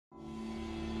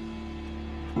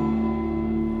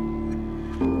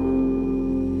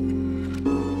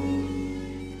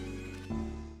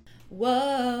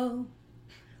Whoa.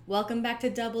 Welcome back to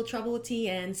Double Trouble with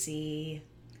TNC.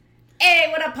 Hey,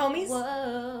 what up, homies?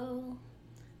 Whoa.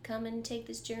 Come and take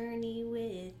this journey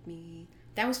with me.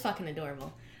 That was fucking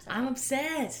adorable. Sorry. I'm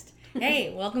obsessed.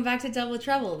 Hey, welcome back to Double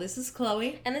Trouble. This is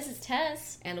Chloe. And this is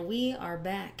Tess. And we are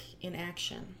back in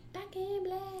action. Back in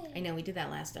black. I know, we did that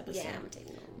last episode. Yeah, I'm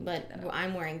taking them. But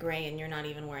I'm wearing gray and you're not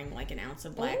even wearing like an ounce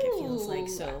of black, Ooh, it feels like,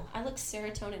 so. I look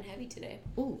serotonin heavy today.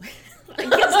 Ooh.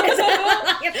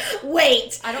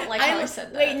 Wait. I don't like how I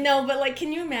said that. Wait, no, but like,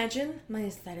 can you imagine? My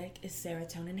aesthetic is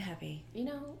serotonin heavy. You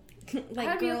know, like,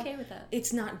 I'd girl, be okay with that.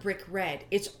 It's not brick red.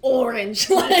 It's orange.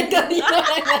 Like, you know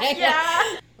what I mean?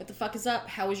 Yeah. What the fuck is up?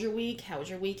 How was your week? How was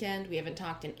your weekend? We haven't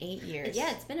talked in 8 years. Yeah,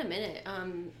 it's been a minute.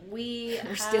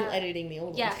 We're still editing the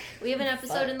old one. Yeah, we have an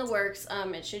episode in the works.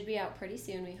 It should be out pretty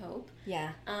soon, we hope.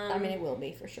 Yeah. I mean, it will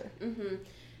be, for sure. Mm-hmm.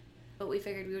 But we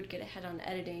figured we would get ahead on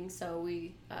editing, so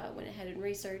we went ahead and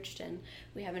researched, and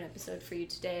we have an episode for you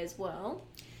today as well.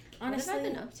 Honestly, what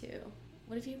have I been up to?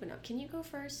 What have you been up? Can you go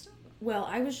first? Well,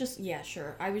 I was just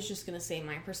going to say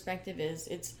my perspective is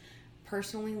it's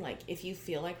personally, like, if you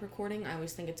feel like recording, I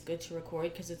always think it's good to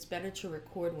record because it's better to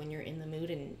record when you're in the mood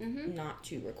and not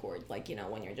to record, like, you know,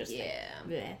 when you're just like,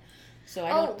 bleh.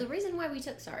 So the reason why we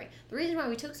took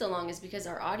so long is because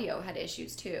our audio had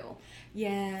issues too.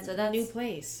 Yeah, so that's new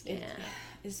place. Yeah,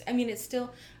 it's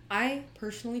still. I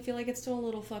personally feel like it's still a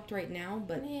little fucked right now,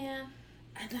 but yeah,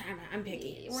 I'm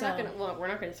picky. We're not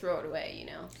gonna throw it away, you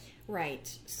know.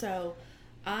 Right. So,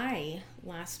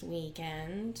 last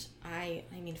weekend, I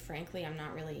mean, frankly, I'm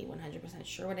not really 100%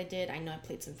 sure what I did. I know I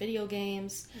played some video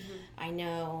games. Mm-hmm. I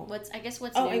know. What's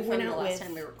new from the last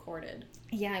time we recorded?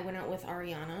 Yeah, I went out with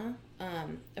Ariana,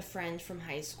 a friend from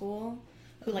high school,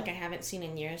 who, like, I haven't seen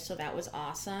in years, so that was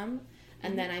awesome.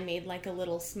 And then I made, like, a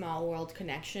little small world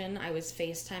connection. I was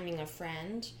FaceTiming a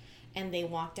friend, and they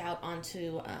walked out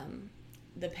onto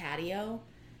the patio,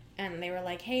 and they were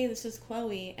like, hey, this is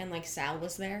Chloe, and, like, Sal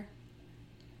was there.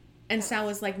 And Sal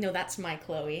was like, no, that's my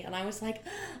Chloe. And I was like,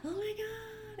 oh my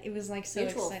god. It was like so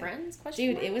mutual exciting. Friends?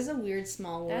 Dude, it was a weird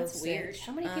small world. That's weird.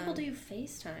 How many people do you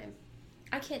FaceTime?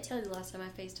 I can't tell you the last time I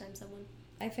FaceTime someone.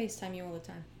 I FaceTime you all the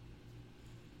time.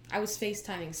 I was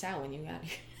FaceTiming Sal when you got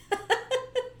here.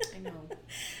 I know.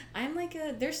 I'm like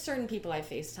there's certain people I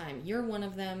FaceTime. You're one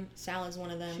of them. Sal is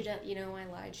one of them. She does, I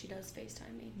lied. She does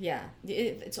FaceTime me. Yeah.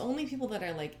 It's only people that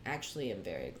I like actually am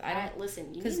very...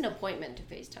 Listen, you need an appointment to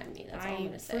FaceTime me. That's all I'm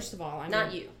going to say. First of all, I'm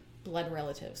not you. Blood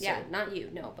relatives. So yeah, not you.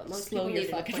 No, but most slow people your need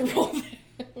fucking an appointment.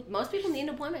 roll. Most people need an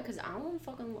appointment because I don't want to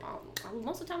fucking...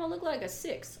 most of the time I look like a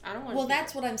 6. I don't want to... Well,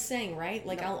 that's what I'm saying, right?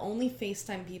 Like, no. I'll only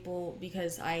FaceTime people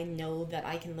because I know that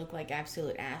I can look like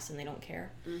absolute ass and they don't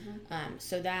care. Mm-hmm.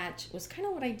 So that was kind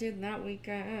of what I did that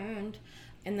weekend.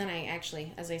 And then I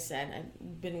actually, as I said,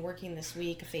 I've been working this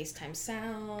week, FaceTime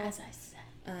Sal. As I said.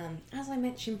 As I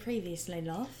mentioned previously,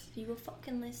 love. You were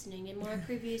fucking listening in my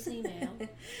previous email.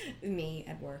 Me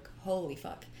at work. Holy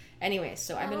fuck. Anyway,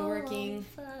 so I've been working.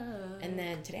 And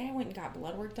then today I went and got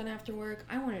blood work done after work.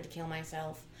 I wanted to kill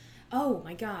myself. Oh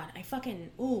my god. I fucking...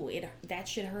 that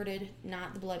shit hurted.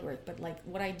 Not the blood work. But like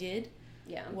what I did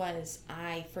was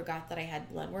I forgot that I had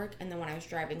blood work. And then when I was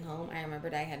driving home, I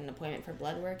remembered I had an appointment for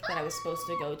blood work that I was supposed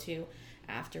to go to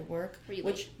after work. Were you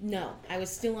late? No, I was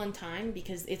still on time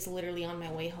because it's literally on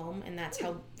my way home, and that's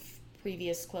how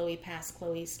past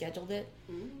Chloe scheduled it.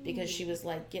 Because she was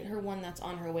like, get her one that's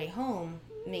on her way home.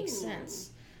 Makes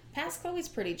sense. Past Chloe's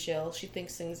pretty chill. She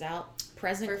thinks things out.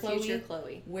 Present for Chloe, future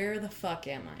Chloe, where the fuck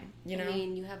am I? You know? I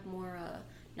mean, you have more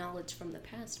knowledge from the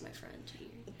past, my friend.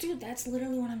 Dude, that's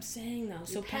literally what I'm saying, though.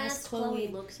 So past Chloe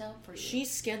looks out for you. She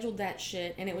scheduled that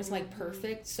shit, and it was, like,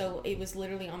 perfect. So it was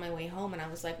literally on my way home, and I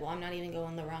was like, well, I'm not even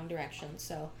going the wrong direction.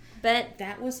 So bet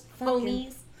that was fucking...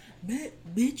 homies. Bet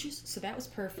bitches. So that was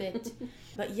perfect.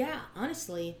 But, yeah,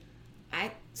 honestly,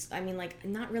 I mean, like,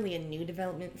 not really a new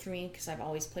development for me, because I've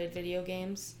always played video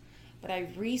games. But I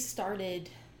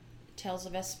restarted Tales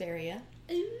of Vesperia.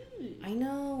 Ooh. I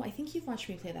know. I think you've watched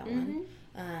me play that one.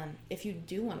 If you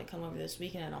do want to come over this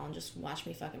weekend at all and just watch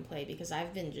me fucking play, because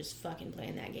I've been just fucking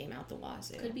playing that game out the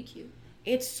wazoo. Could be cute.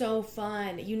 It's so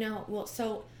fun.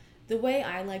 So the way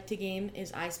I like to game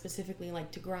is I specifically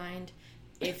like to grind.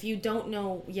 If you don't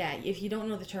know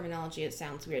the terminology, it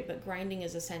sounds weird, but grinding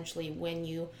is essentially when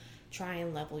you try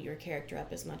and level your character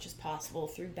up as much as possible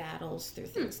through battles, through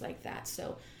things like that.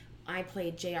 So I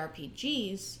played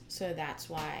JRPGs, so that's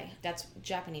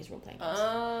Japanese role-playing games.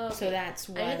 Oh, okay. So that's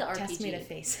what Tess made a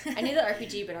face. I knew the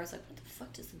RPG, but I was like, what the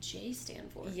fuck does the J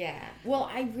stand for? Yeah. Well,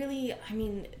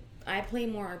 I play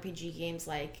more RPG games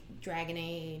like Dragon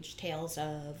Age, Tales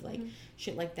of, like,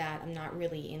 shit like that. I'm not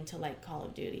really into, like, Call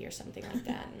of Duty or something like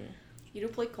that. And You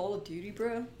don't play Call of Duty,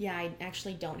 bro? yeah, I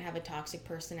actually don't have a toxic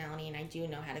personality, and I do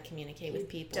know how to communicate with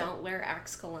people. Don't wear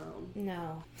Axe cologne.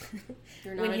 No.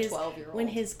 You're not a 12-year-old. When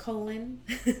his colon,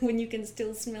 when you can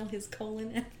still smell his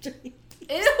colon after you.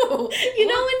 Ew! You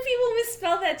know when people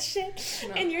misspell that shit?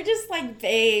 No. And you're just like,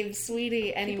 babe,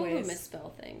 sweetie, anyways. People who misspell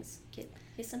things. Get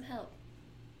some help.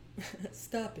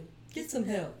 Stop it. Get some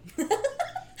help.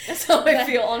 That's how I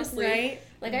feel, honestly. Right?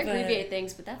 Like, I abbreviate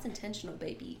things, but that's intentional,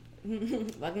 baby.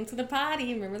 Welcome to the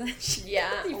party. Remember that shit?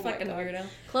 Yeah. You Oh my fucking God. weirdo.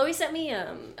 Chloe sent me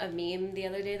a meme the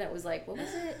other day that was like, what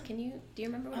was it? Do you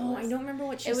remember what it was? Oh, I don't remember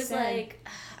what she It was said. like,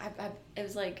 it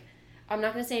was like, I'm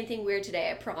not going to say anything weird today,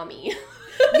 I promise.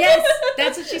 Yes,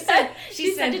 that's what she said.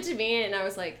 She sent it to me, and I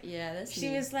was like, yeah, that's She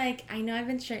me. was like, I know I've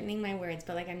been shortening my words,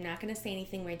 but like, I'm not going to say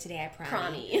anything weird today, I promise.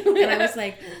 Promise. And I was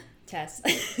like, Tess.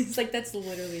 It's like, that's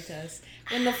literally Tess.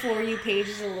 When the For You page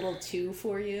is a little too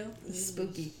for you, it's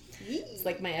spooky. It's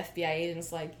like my FBI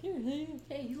agent's like,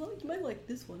 hey, you might like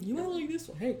this one. you might like this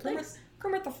one. Hey,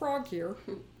 Kermit the Frog here.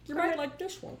 You might like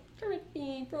this one. Kermit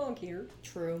the Frog here.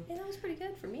 True. Hey, that was pretty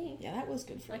good for me. Yeah, that was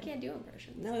good for I me. can't do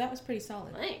impressions. No, that was pretty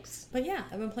solid. Thanks. But yeah,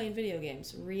 I've been playing video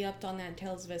games. Re-upped on that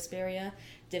Tales of Vesperia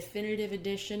Definitive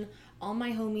Edition. All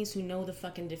my homies who know the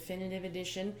fucking Definitive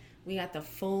Edition, we got the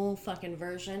full fucking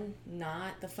version,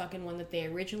 not the fucking one that they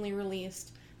originally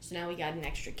released. So now we got an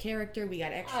extra character, we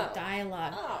got extra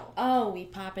dialogue. Oh, we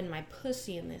popping my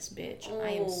pussy in this bitch.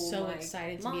 I am so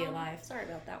excited to be alive. Sorry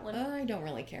about that one. I don't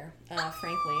really care,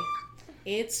 frankly.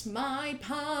 It's my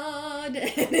pod,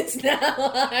 and it's not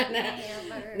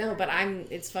on. No, but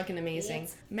it's fucking amazing.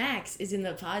 Max is in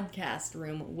the podcast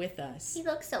room with us. He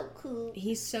looks so cool.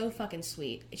 He's so fucking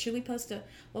sweet. Should we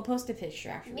we'll post a picture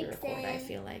after we record, I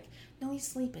feel like. No, he's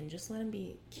sleeping. Just let him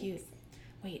be cute.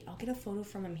 Wait, I'll get a photo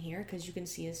from him here because you can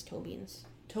see his toe beans.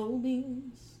 Toe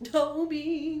beans. Toe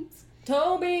beans.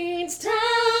 Toe beans.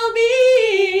 Toe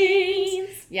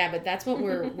beans. Yeah, but that's what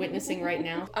we're witnessing right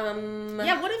now.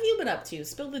 Yeah, what have you been up to?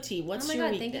 Spill the tea. What's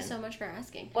your week thank been? you so much for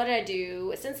asking. What did I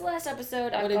do? Since the last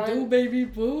episode, What it do, baby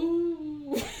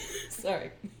boo?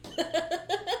 Sorry.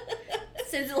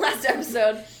 Since the last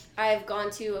episode, I've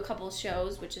gone to a couple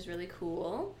shows, which is really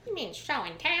cool. You mean show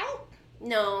and tell?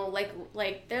 No,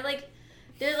 like they're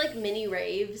like mini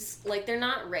raves. Like, they're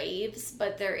not raves,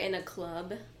 but they're in a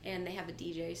club and they have a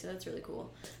DJ, so that's really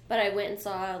cool. But I went and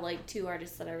saw like 2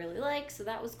 artists that I really like, so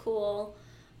that was cool.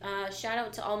 Shout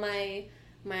out to all my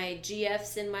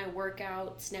GFs in my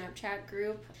workout Snapchat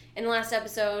group. In the last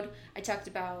episode, I talked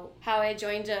about how I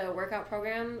joined a workout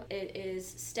program. It is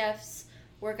Steph's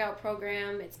workout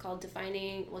program. It's called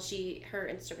Defining, her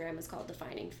Instagram is called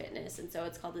Defining Fitness, and so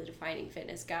it's called the Defining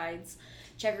Fitness Guides.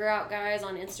 Check her out, guys,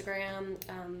 on Instagram,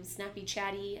 Snappy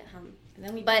Chatty. And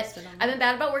then I've been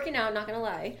bad about working out, not gonna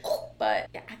lie. But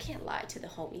yeah, I can't lie to the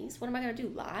homies. What am I gonna do?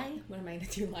 Lie? What am I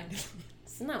gonna do? Lie?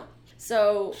 No.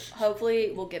 So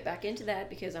hopefully we'll get back into that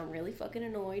because I'm really fucking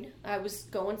annoyed. I was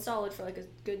going solid for like a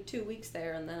good 2 weeks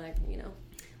there, and then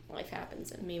life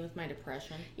happens. And Me with my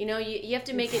depression. you have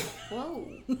to make it. Whoa.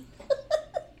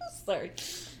 Sorry.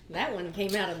 That one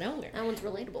came out of nowhere. That one's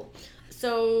relatable.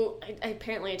 So,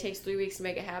 apparently it takes 3 weeks to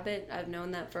make a habit. I've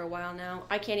known that for a while now.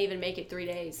 I can't even make it 3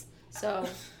 days. So...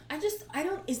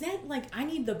 is that, like, I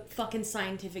need the fucking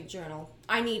scientific journal.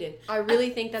 I need it. I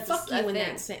really think that's fuck a you thing. in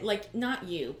that saying. Like, not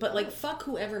you, but, like, fuck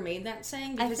whoever made that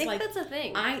saying. I Because, think like, that's a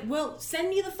thing. Send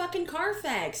me the fucking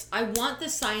Carfax. I want the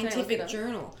scientific up?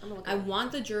 journal. I'm gonna look I it up.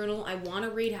 want the journal. I want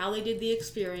to read how they did the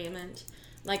experiment.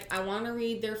 Like, I want to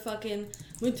read their fucking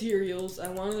materials. I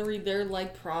want to read their,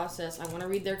 like, process. I want to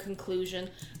read their conclusion.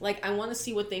 Like, I want to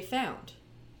see what they found.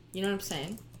 You know what I'm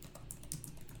saying?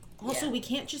 Also, Yeah. we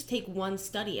can't just take one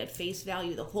study at face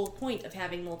value. The whole point of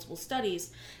having multiple studies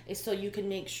is so you can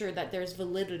make sure that there's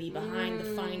validity behind the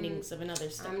findings of another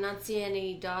study. I'm not seeing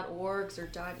any .orgs or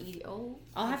 .edu. Oh,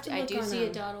 I'll have to I look do on, see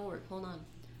a .org. Hold on.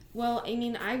 Well,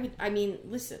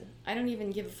 listen, I don't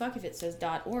even give a fuck if it says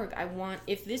 .org.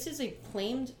 If this is a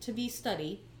claimed to be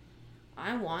study,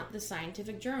 I want the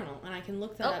scientific journal, and I can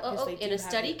look that up because they do In a have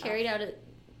study it up. carried out at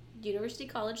University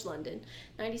College London,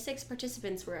 96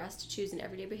 participants were asked to choose an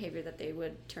everyday behavior that they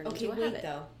would turn Okay, into a wait habit.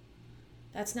 though.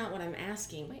 That's not what I'm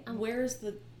asking. Wait, Where's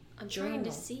the I'm journal? trying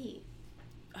to see.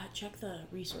 Check the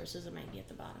resources. It might be at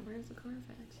the bottom. Where's the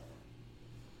Carfax?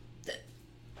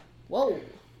 Whoa.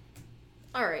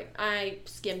 All right, I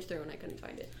skimmed through and I couldn't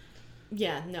find it.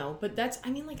 Yeah, no, but I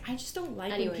just don't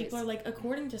like when people are like,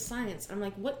 according to science. I'm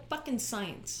like, what fucking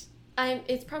science?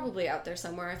 It's probably out there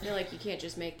somewhere. I feel like you can't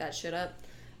just make that shit up.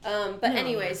 But No,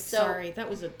 anyways, so sorry, that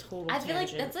was a total I feel like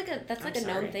tangent. that's like a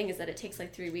known thing is that it takes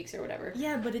like 3 weeks or whatever.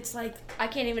 Yeah, but it's like I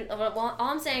can't even. Well, all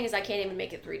I'm saying is I can't even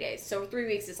make it 3 days. So 3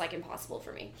 weeks is like impossible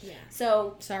for me. Yeah.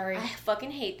 So sorry. I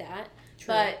fucking hate that. True.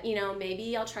 But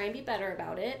maybe I'll try and be better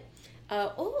about it.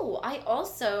 I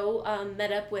also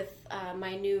met up with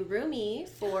my new roomie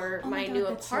for my new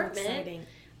apartment. So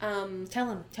exciting.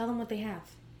 Tell them what they have.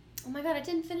 Oh my god, I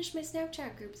didn't finish my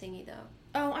Snapchat group thingy though.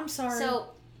 Oh, I'm sorry.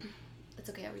 So it's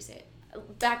okay, I'll re-say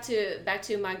it. Back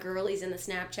to my girlies in the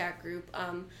Snapchat group.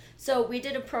 So we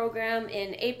did a program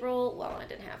in April. Well, I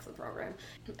did half the program,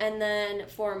 and then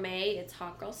for May it's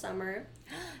Hot Girl Summer.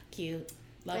 Cute.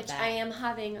 Love which that. I am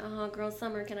having a hot girl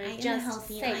summer. Can I just am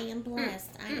healthy. say? I am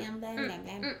blessed. I am blah, blah,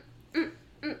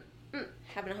 blah.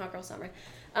 Having a hot girl summer.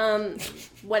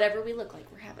 Whatever we look like,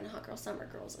 we're having a hot girl summer,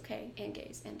 girls. Okay, and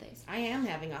gays and theys. I am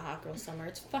having a hot girl summer.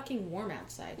 It's fucking warm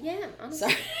outside. Yeah,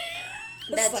 honestly. Sorry.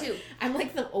 That too. I'm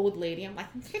like the old lady. I'm like,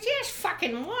 it's just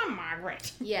fucking warm,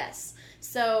 Margaret. Yes.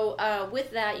 So with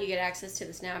that, you get access to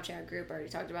the Snapchat group. I already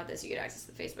talked about this. You get access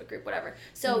to the Facebook group, whatever.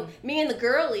 So me and the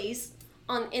girlies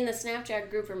in the Snapchat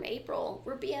group from April,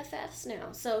 we're BFFs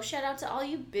now. So shout out to all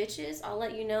you bitches. I'll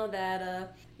let you know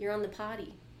that you're on the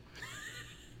potty.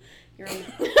 You're on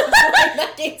the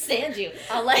I can't stand you.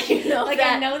 I'll let you know like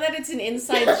that. I know that it's an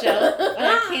inside joke, but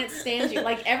I can't stand you.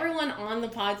 Like everyone on the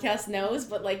podcast knows,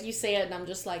 but like you say it and I'm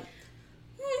just like,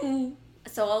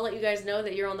 So I'll let you guys know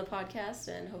that you're on the podcast,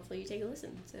 and hopefully you take a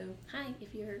listen. So hi,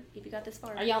 if you got this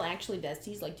far. Are y'all actually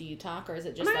besties? Like, do you talk, or is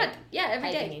it Oh just my like God. Yeah, every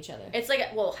hyping day. each other? It's like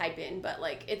hype in, but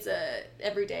like it's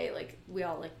every day. Like we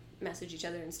all like message each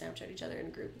other and Snapchat each other in a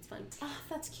group. It's fun. Oh,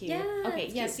 that's cute. Yeah, okay,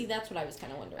 it's yeah. cute. See, that's what I was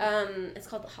kind of wondering. It's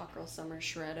called the Hot Girl Summer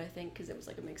Shred, I think, because it was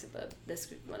like a mix of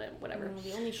this whatever.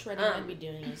 The only shredding I'd be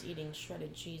doing is eating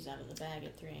shredded cheese out of the bag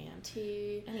at 3 a.m.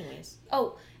 Tea. Anyways.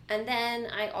 Oh, and then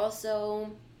I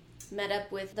also met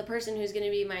up with the person who's going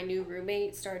to be my new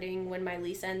roommate starting when my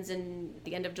lease ends in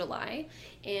the end of July.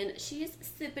 And she is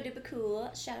super duper cool.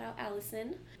 Shout out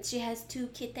Allison. She has 2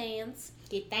 kittens.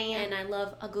 And I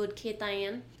love a good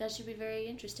kitten. That should be very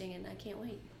interesting, and I can't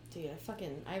wait. Dude,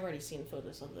 I've already seen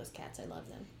photos of those cats. I love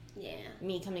them. Yeah.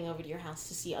 Me coming over to your house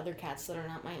to see other cats that are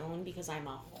not my own because I'm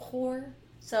a whore.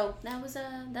 So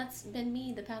that's been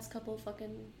me the past couple fucking...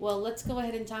 Well, let's go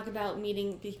ahead and talk about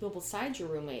meeting people besides your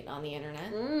roommate on the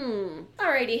internet.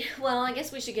 Alrighty. Well, I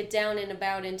guess we should get down and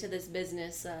about into this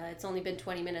business. It's only been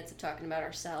 20 minutes of talking about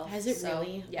ourselves. Has it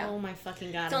really? Yeah. Oh my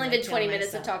fucking God. It's only been 20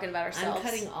 minutes of talking about ourselves. I'm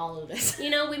cutting all of this.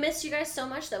 We missed you guys so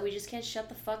much that we just can't shut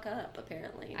the fuck up,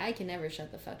 apparently. I can never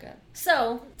shut the fuck up.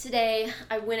 So, today,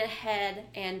 I went ahead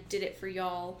and did it for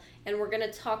y'all, and we're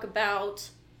gonna talk about...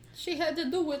 She had to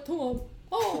do it to him.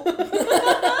 Oh.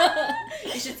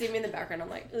 You should see me in the background. I'm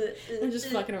like... I'm just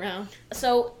fucking around.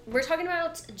 So, we're talking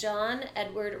about John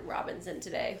Edward Robinson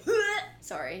today.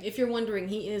 Sorry. If you're wondering,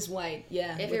 he is white.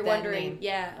 Yeah. If you're wondering,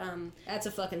 yeah. That's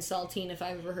a fucking saltine if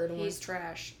I've ever heard of one. He's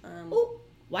trash. Ooh,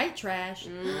 white trash.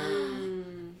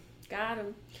 Got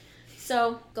him.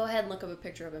 So, go ahead and look up a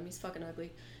picture of him. He's fucking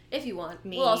ugly. If you want.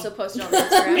 Me. We'll also post it on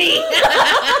Instagram. Me.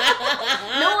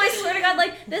 No, I swear to God,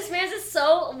 like, this man's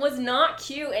was not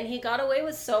cute, and he got away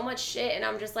with so much shit, and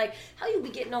I'm just like, how you be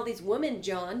getting all these women,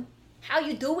 John? How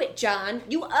you do it, John?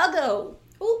 You uggo.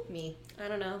 Ooh, me. I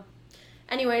don't know.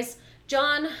 Anyways,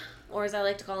 John, or as I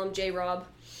like to call him, J-Rob,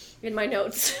 in my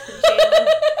notes.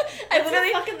 I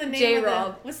literally fucking the name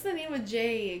J-Rob. What's the name of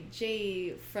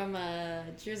Jay from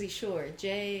Jersey Shore?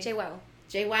 J-Wow.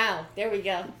 J-Wow. There we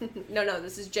go. No,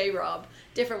 this is J-Rob.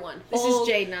 Different one. This is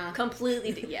J-Nah.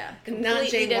 Completely different Not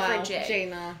different J. J.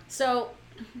 J-Nah. So,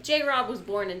 J-Rob was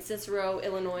born in Cicero,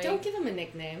 Illinois. Don't give him a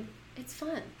nickname. It's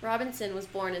fun. Robinson was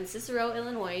born in Cicero,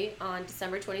 Illinois on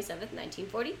December 27th,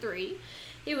 1943.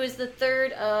 He was the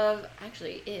third of...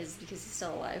 Actually, is, because he's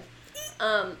still alive.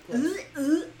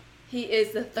 He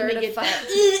is the third of 5...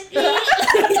 Can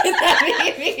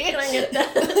I get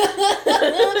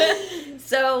that?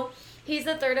 So... He's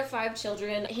the third of 5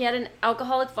 children. He had an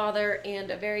alcoholic father and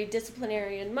a very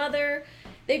disciplinarian mother.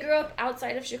 They grew up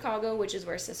outside of Chicago, which is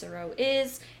where Cicero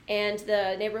is, and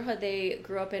the neighborhood they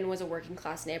grew up in was a working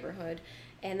class neighborhood.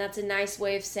 And that's a nice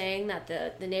way of saying that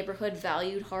the neighborhood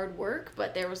valued hard work,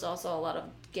 but there was also a lot of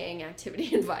gang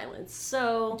activity and violence.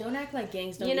 So don't act like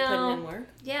gangs don't be putting in work.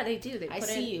 Yeah, they do. I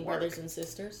see you, brothers and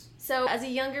sisters. So as a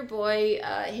younger boy,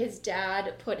 his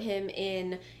dad put him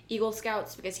in Eagle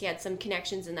Scouts because he had some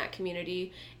connections in that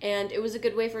community, and it was a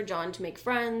good way for John to make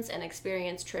friends and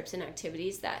experience trips and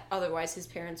activities that otherwise his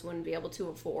parents wouldn't be able to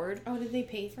afford. Oh, did they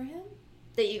pay for him?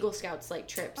 The Eagle Scouts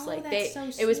trips, so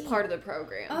it was part of the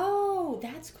program. Oh, Oh,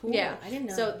 that's cool. Yeah. I didn't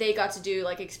know. So they got to do,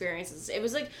 like, experiences. It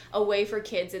was, like, a way for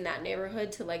kids in that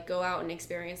neighborhood to, like, go out and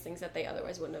experience things that they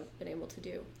otherwise wouldn't have been able to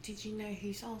do. Did you know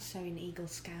who's also an Eagle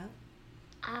Scout?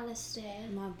 Alistair.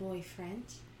 My boyfriend.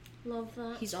 Love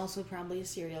that. He's also probably a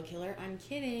serial killer. I'm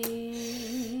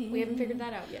kidding. We haven't figured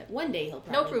that out yet. One day he'll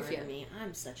probably proof murder yet. me.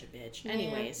 I'm such a bitch. Yeah,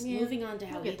 Anyways, yeah. moving on to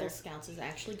how We'll get Eagle there. Scouts is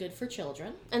actually good for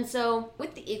children. And so,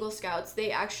 with the Eagle Scouts, they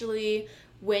actually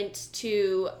went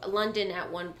to London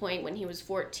at one point when he was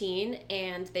 14,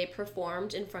 and they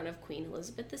performed in front of Queen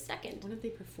Elizabeth II. What did they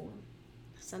perform?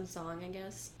 Some song, I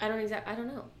guess. I don't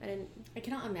know. I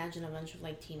cannot imagine a bunch of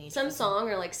like teenage Some people. song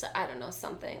or like, I don't know,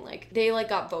 something. Like, they like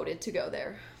got voted to go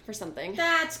there for something.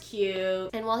 That's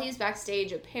cute. And while he was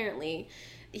backstage, apparently,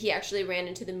 he actually ran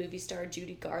into the movie star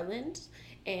Judy Garland,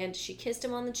 and she kissed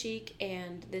him on the cheek,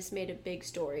 and this made a big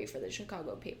story for the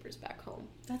Chicago papers back home.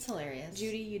 That's hilarious.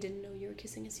 Judy, you didn't know you were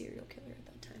kissing a serial killer at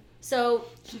that time. So,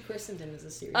 She christened him as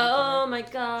a serial oh killer. my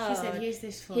god. She said, here's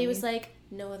this for He you. was like,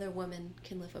 no other woman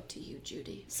can live up to you,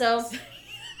 Judy. So,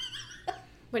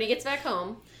 when he gets back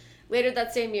home, later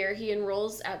that same year, he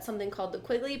enrolls at something called the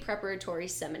Quigley Preparatory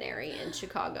Seminary in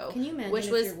Chicago. Can you imagine which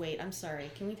if was you're, wait, I'm sorry.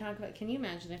 Can you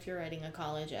imagine if you're writing a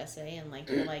college essay and like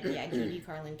you're like, yeah, Judy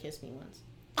Garland kissed me once.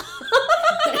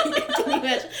 Can you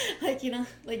imagine? Like, you know,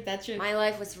 like that's your My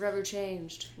life was forever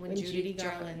changed when Judy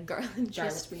Garland Garland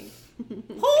kissed me.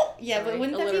 yeah, but Sorry,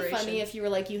 wouldn't that be alliteration. funny if you were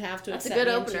like, you have to That's a accept good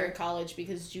me into opener. your college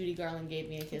because Judy Garland gave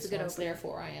me a kiss a good once, opener.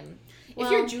 therefore I am. Well-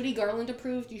 if you're Judy Garland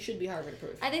approved, you should be Harvard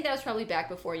approved. I think that was probably back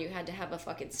before you had to have a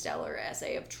fucking stellar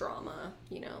essay of trauma,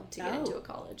 you know, to get into a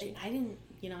college. I didn't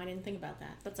think about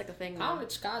that. That's like a thing now.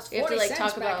 College cost You have 40 to like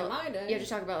cents talk back about in my day. you have to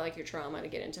talk about like your trauma to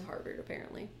get into Harvard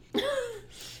apparently.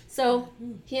 So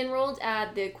he enrolled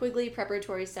at the Quigley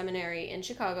Preparatory Seminary in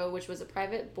Chicago, which was a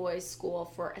private boys'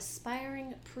 school for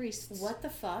aspiring priests. What the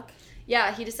fuck?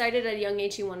 Yeah, he decided at a young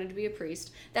age he wanted to be a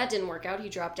priest. That didn't work out. He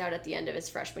dropped out at the end of his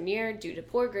freshman year due to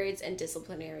poor grades and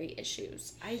disciplinary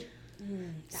issues. I'm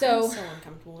So- so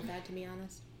uncomfortable with that, to be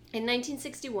honest. In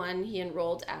 1961, he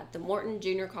enrolled at the Morton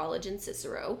Junior College in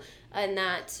Cicero, and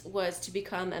that was to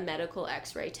become a medical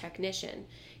x-ray technician.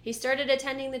 He started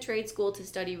attending the trade school to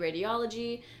study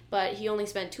radiology, but he only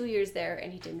spent 2 years there,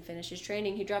 and he didn't finish his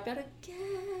training. He dropped out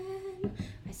again.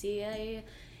 I see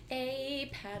a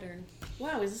pattern.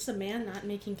 Wow, is this a man not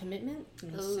making commitment?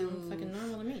 That sounds fucking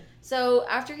normal to me. So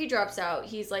after he drops out,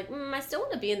 he's like, I still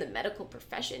want to be in the medical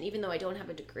profession, even though I don't have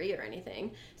a degree or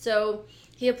anything. So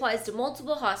he applies to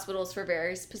multiple hospitals for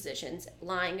various positions,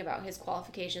 lying about his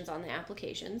qualifications on the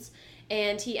applications.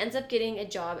 And he ends up getting a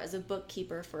job as a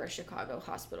bookkeeper for a Chicago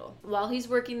hospital. While he's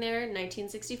working there in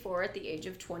 1964 at the age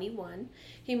of 21,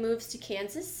 he moves to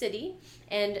Kansas City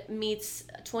and meets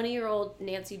 20-year-old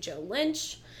Nancy Jo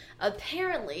Lynch.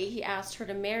 Apparently, he asked her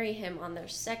to marry him on their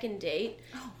second date,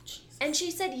 Oh, jeez. and she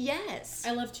said yes.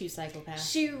 I love two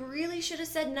psychopaths. She really should have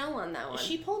said no on that one.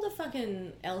 She pulled a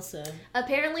fucking Elsa.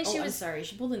 Apparently, she I'm was. sorry.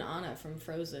 She pulled an Anna from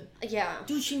Frozen. Yeah.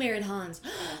 Dude, she married Hans.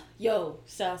 Yo,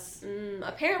 sus.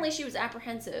 Apparently, she was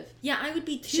apprehensive. Yeah, I would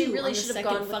be too. She really on the should have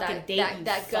second gone with fucking that date, that, you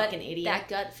that gut fucking idiot. that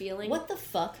gut feeling. What the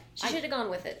fuck? She should have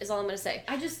gone with it. Is all I'm gonna say.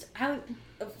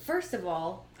 First of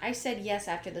all, I said yes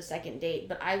after the second date,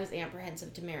 but I was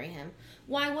apprehensive to marry him.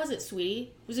 Why was it,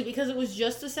 sweetie? Was it because it was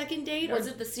just a second date? Was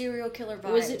it the serial killer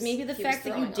vibes? Was it maybe the he was fact that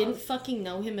you throwing didn't off? fucking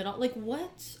know him at all? Like,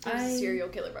 what? It was serial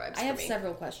killer vibes. I for have me.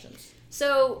 several questions.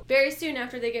 So very soon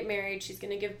after they get married, she's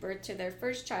gonna give birth to their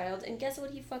first child, and guess what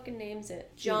he fucking names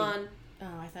it? Judy. John.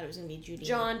 Oh, I thought it was gonna be Judy.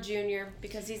 John Jr.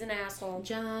 because he's an asshole.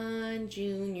 John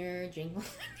Jr. Jingle.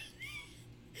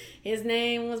 His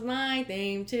name was my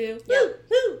name too. Yep. Woo,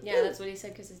 woo, Yeah, woo. that's what he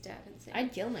said because his dad had the same.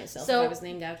 I'd kill myself So- if I was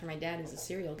named after my dad as a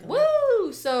serial killer.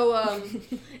 Woo! So,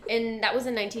 and that was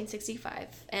in 1965.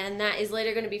 And that is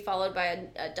later going to be followed by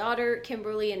a daughter,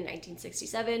 Kimberly, in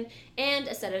 1967, and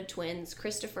a set of twins,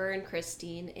 Christopher and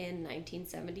Christine, in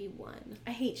 1971.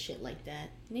 I hate shit like that.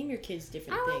 Name your kids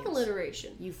different I things. like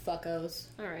alliteration. You fuckos.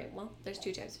 All right, well, there's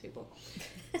two types of people.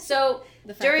 So,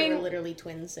 The fact during... that we're literally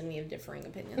twins and we have differing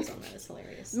opinions on that is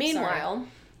hilarious. Meanwhile...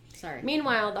 Sorry.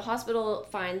 Meanwhile, the hospital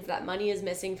finds that money is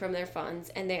missing from their funds,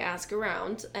 and they ask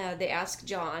around. They ask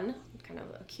John, kind of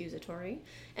accusatory,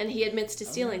 and he admits to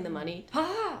stealing the money.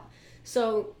 Ha!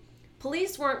 So,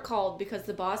 police weren't called because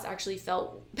the boss actually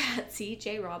felt bad. See,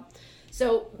 J-Rob.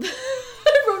 So,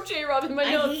 I wrote J-Rob in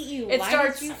my notes. I hate you. It Why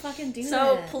starts, did you fucking do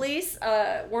so that? police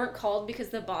weren't called because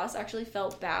the boss actually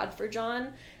felt bad for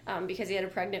John because he had a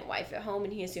pregnant wife at home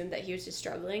and he assumed that he was just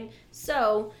struggling.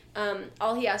 So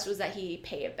all he asked was that he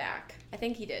pay it back. I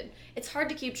think he did. It's hard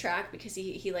to keep track because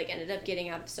he like ended up getting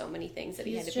out of so many things that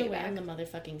he had to pay back. He's the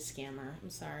motherfucking scammer. I'm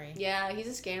sorry. Yeah, he's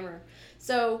a scammer.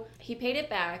 So he paid it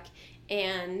back,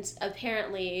 and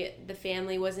apparently the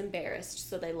family was embarrassed,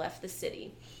 so they left the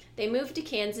city. They moved to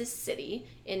Kansas City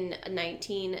in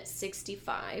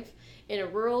 1965 in a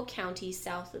rural county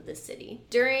south of the city.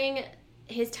 During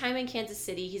his time in Kansas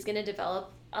City, he's going to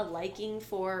develop a liking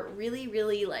for really,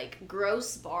 really like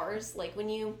gross bars. Like when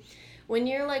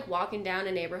you're like walking down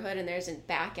a neighborhood and there's a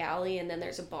back alley and then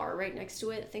there's a bar right next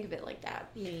to it, think of it like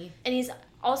that. Me. And he's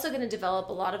also going to develop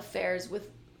a lot of affairs with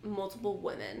multiple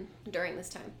women during this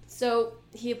time. So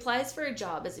he applies for a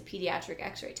job as a pediatric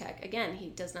x-ray tech. Again, he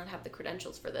does not have the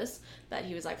credentials for this, but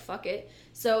he was like, fuck it.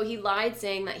 So he lied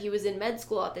saying that he was in med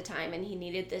school at the time and he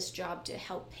needed this job to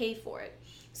help pay for it.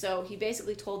 So he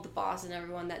basically told the boss and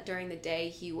everyone that during the day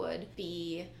he would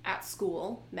be at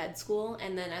school, med school,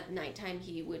 and then at nighttime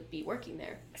he would be working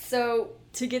there. So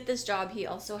to get this job, he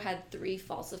also had 3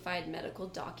 falsified medical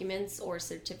documents or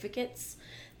certificates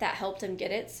that helped him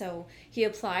get it. So he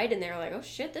applied and they were like, oh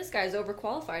shit, this guy's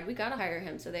overqualified. We gotta hire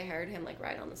him. So they hired him like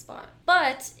right on the spot.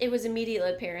 But it was immediately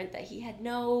apparent that he had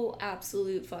no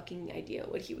absolute fucking idea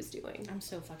what he was doing. I'm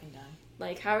so fucking done.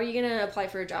 Like, how are you gonna apply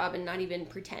for a job and not even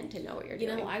pretend to know what you're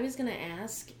doing? You know, I was gonna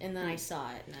ask, and then I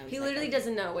saw it, and I was He like, literally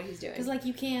doesn't know what he's doing. Because, like,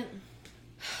 you can't...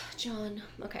 John.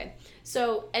 Okay.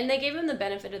 So, and they gave him the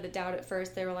benefit of the doubt at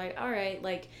first. They were like, all right,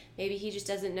 like, maybe he just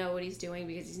doesn't know what he's doing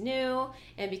because he's new,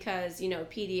 and because, you know,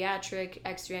 pediatric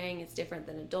x-raying, it's different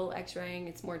than adult x-raying.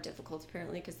 It's more difficult,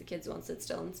 apparently, because the kids won't sit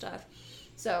still and stuff.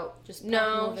 So, Just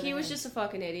no, he was just a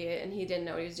fucking idiot, and he didn't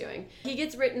know what he was doing. He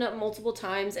gets written up multiple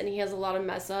times, and he has a lot of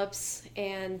mess-ups,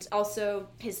 and also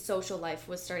his social life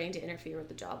was starting to interfere with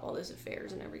the job, all those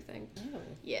affairs and everything. Oh.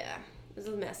 Yeah. It was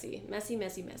messy.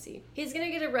 Messy. He's gonna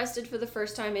get arrested for the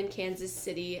first time in Kansas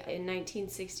City in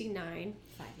 1969.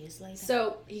 5 years later.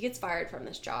 So he gets fired from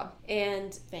this job.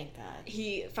 And Thank God.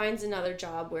 he finds another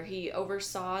job where he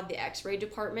oversaw the x-ray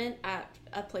department at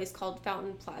a place called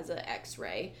Fountain Plaza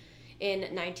X-ray in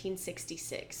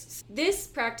 1966. This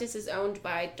practice is owned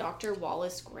by Dr.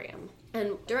 Wallace Graham.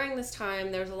 And during this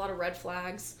time, there's a lot of red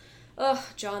flags. Ugh,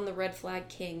 John the Red Flag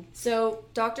King. So,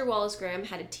 Dr. Wallace Graham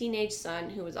had a teenage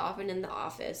son who was often in the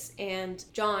office, and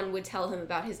John would tell him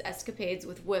about his escapades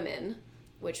with women,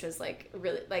 which was, like,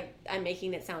 really, like, I'm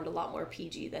making it sound a lot more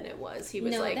PG than it was. He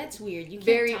was, no, like, that's weird. You can't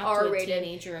very talk R-rated. To a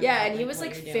teenager about, yeah, and he like, was, what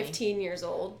like, you're 15 years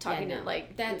old, talking yeah, to,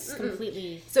 like... That's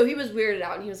completely... So he was weirded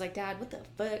out, and he was like, Dad, what the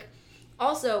fuck?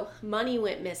 Also, money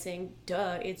went missing.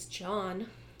 Duh, it's John.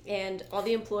 And all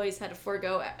the employees had to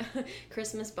forego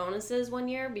Christmas bonuses one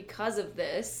year because of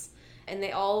this. And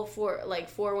they all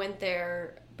forewent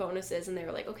their bonuses, and they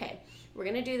were like, okay, we're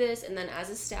going to do this. And then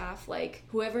as a staff, like,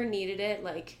 whoever needed it,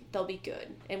 like, they'll be good.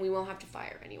 And we won't have to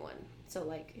fire anyone. So,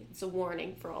 like, it's a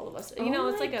warning for all of us. You know,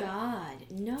 it's like God.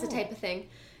 No. It's a type of thing.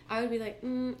 I would be like, I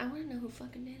want to know who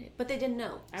fucking did it. But they didn't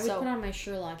know. I would put on my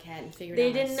Sherlock hat and figure it out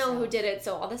They didn't know who myself. did it,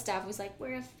 so all the staff was like,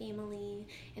 we're a family,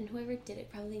 and whoever did it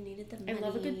probably needed the money. I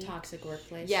love a good toxic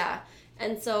workplace. Yeah,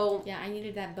 and so... Yeah, I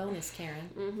needed that bonus, Karen.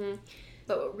 Mm-hmm.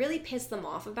 But what really pissed them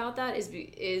off about that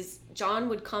is John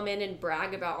would come in and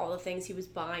brag about all the things he was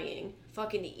buying.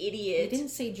 Fucking idiot. You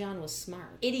didn't say John was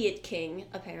smart. Idiot king,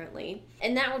 apparently.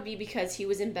 And that would be because he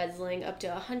was embezzling up to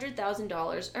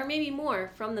 $100,000, or maybe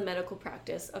more, from the medical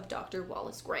practice of Dr.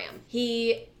 Wallace Graham.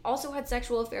 He also had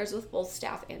sexual affairs with both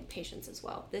staff and patients as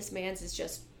well. This man's is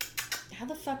just... How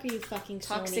the fuck are you fucking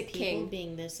Toxic so many people king.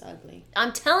 being this ugly?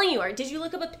 I'm telling you, did you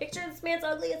look up a picture? This man's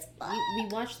ugly as fuck. We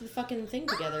watched the fucking thing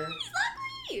together.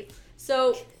 He's ugly.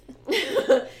 So,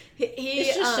 he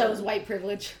This just shows white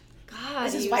privilege. God,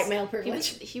 This is white male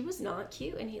privilege. He was not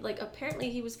cute, and apparently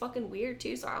he was fucking weird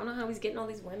too. So I don't know how he's getting all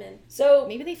these women. So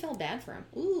Maybe they felt bad for him.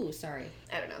 Ooh, sorry.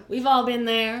 I don't know. We've all been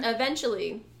there.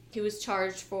 Eventually, he was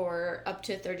charged for up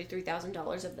to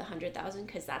 $33,000 of the $100,000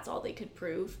 because that's all they could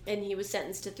prove, and he was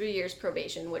sentenced to 3 years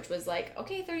probation, which was like,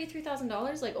 okay,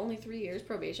 $33,000, like only 3 years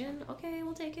probation. Okay,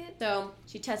 we'll take it. So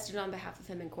she tested on behalf of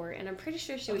him in court, and I'm pretty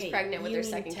sure she was pregnant with you their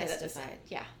mean second kid. testified.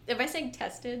 Yeah. Am I saying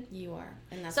tested? You are.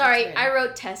 And that's Sorry, what's I written.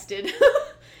 wrote tested.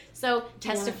 So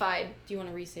testified. Do you want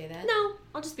to re-say that? No,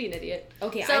 I'll just be an idiot.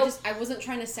 Okay, So- I wasn't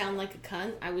trying to sound like a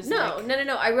cunt. I was No.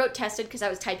 I wrote tested because I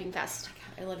was typing fast.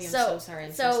 I love you. I'm so sorry.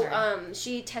 I'm so sorry.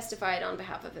 She testified on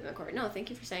behalf of him in court. No,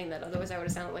 thank you for saying that. Otherwise, I would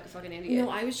have sounded like a fucking idiot.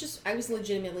 No, I was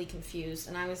legitimately confused,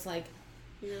 and I was like,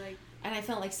 You're like, and I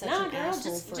felt like such no, an girl,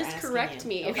 asshole just for asking correct you.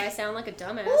 me if I sound like a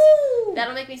dumbass. Woo!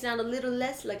 That'll make me sound a little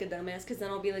less like a dumbass, because then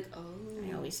I'll be like, oh.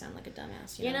 I always sound like a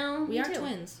dumbass. You know, we me are too.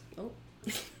 twins. Oh.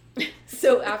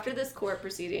 So after this court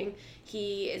proceeding,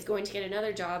 he is going to get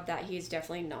another job that he's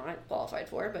definitely not qualified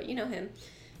for, but you know him.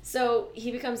 So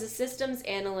he becomes a systems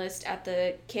analyst at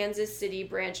the Kansas City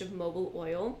branch of Mobil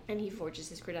Oil, and he forges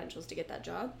his credentials to get that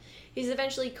job. He's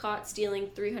eventually caught stealing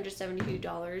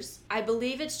 $372. I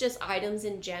believe it's just items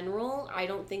in general. I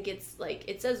don't think it's like,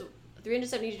 it says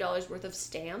 $372 worth of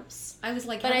stamps. I was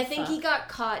like, but I think he got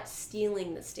caught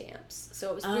stealing the stamps. So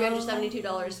it was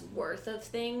 $372 worth of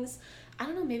things. I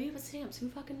don't know, maybe it was stamps. Who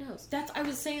fucking knows? I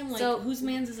was saying, like, So- whose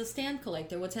man's is a stamp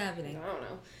collector? What's happening? I don't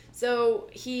know. So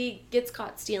he gets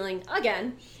caught stealing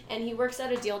again, and he works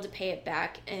out a deal to pay it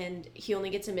back, and he only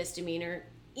gets a misdemeanor,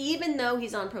 even though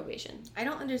he's on probation. I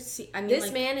don't understand. I mean, This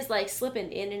like, man is like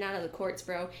slipping in and out of the courts,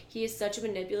 bro. He is such a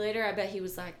manipulator. I bet he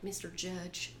was like, Mr.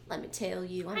 Judge, let me tell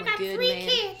you, I'm a good man.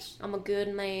 kids. I'm a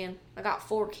good man. I got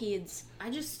 4 kids. I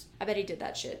bet he did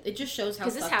that shit. It just shows how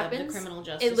 'Cause this fucked up the happens. criminal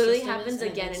justice It literally system happens is,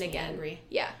 it again makes and me again. Angry.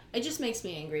 Yeah. It just makes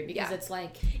me angry because Yeah. it's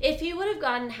like, If he would have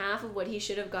gotten half of what he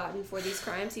should have gotten for these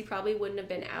crimes, he probably wouldn't have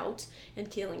been out and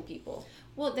killing people.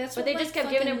 well, that's But what, they like, just kept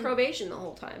giving him fucking- probation the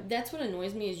whole time. That's what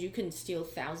annoys me is you can steal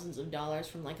thousands of dollars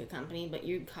from like a company, but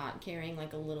you're caught carrying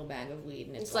like a little bag of weed,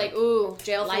 and It's like, ooh,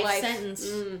 jail for life life. sentence,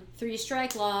 Mm. 3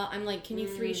 strike law. I'm like, can you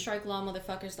 3 strike law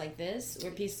motherfuckers like this?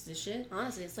 We're pieces of shit.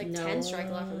 Honestly, it's like 10 strike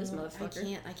law for this motherfucker.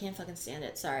 I can't fucking stand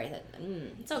it. Sorry,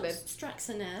 It's all good. Strikes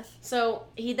enough. So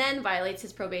he then violates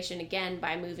his probation again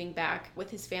by moving back with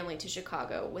his family to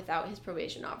Chicago without his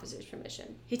probation officer's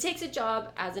permission. He takes a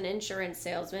job as an insurance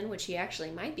salesman, which he actually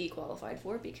might be qualified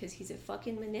for because he's a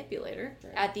fucking manipulator,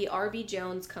 Right. at the R.B.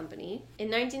 Jones Company. In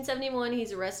 1971,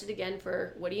 he's arrested again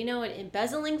for, what do you know it,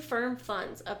 embezzling firm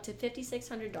funds up to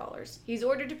 $5,600. He's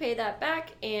ordered to pay that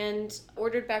back and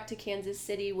ordered back to Kansas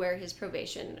City where his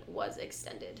probation was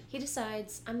extended. He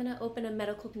decides, I'm going to open a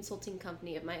medical consulting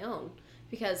company of my own.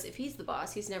 Because if he's the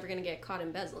boss, he's never going to get caught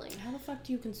embezzling. How the fuck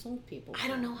do you consult people? I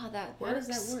don't know how that works.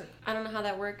 How does that work? I don't know how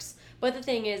that works. But the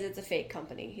thing is, it's a fake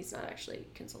company. He's not actually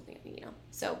consulting it, you know.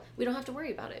 So we don't have to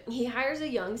worry about it. He hires a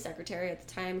young secretary at the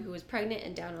time who was pregnant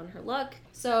and down on her luck.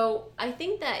 So I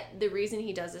think that the reason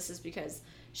he does this is because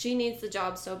she needs the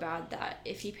job so bad that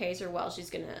if he pays her well, she's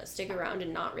going to stick around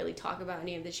and not really talk about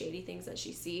any of the shady things that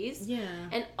she sees. Yeah.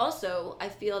 And also, I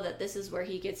feel that this is where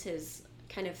he gets his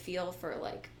kind of feel for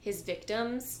like his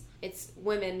victims. It's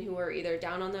women who are either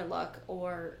down on their luck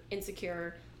or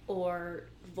insecure or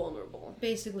vulnerable.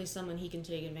 Basically someone he can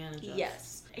take advantage of.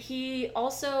 Yes. He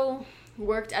also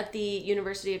worked at the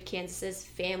University of Kansas's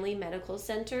Family Medical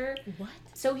Center. What?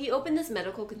 So he opened this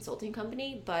medical consulting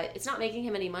company, but it's not making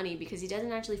him any money because he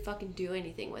doesn't actually fucking do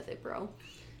anything with it, bro.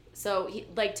 So, he,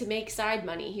 like, to make side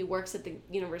money, he works at the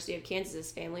University of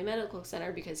Kansas's Family Medical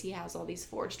Center because he has all these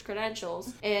forged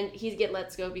credentials. And he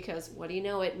lets go because, what do you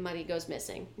know it, money goes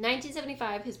missing.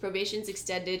 1975, his probation's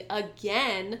extended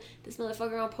again. This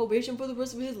motherfucker on probation for the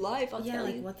rest of his life, I'll tell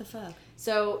you. What the fuck?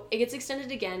 So, it gets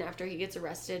extended again after he gets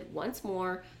arrested once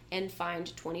more and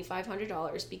fined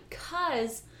 $2,500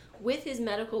 because with his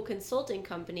medical consulting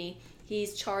company,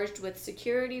 he's charged with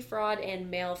security fraud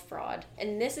and mail fraud.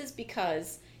 And this is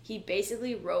because he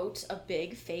basically wrote a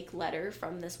big fake letter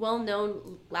from this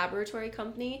well-known laboratory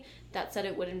company that said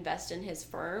it would invest in his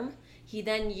firm. He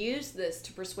then used this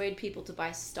to persuade people to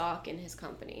buy stock in his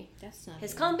company. That's not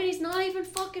His real. company's not even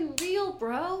fucking real,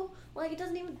 bro. Like, it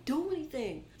doesn't even do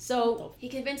anything. So, he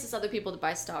convinces other people to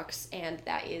buy stocks, and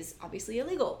that is obviously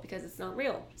illegal because it's not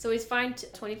real. So, he's fined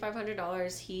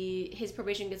 $2,500. His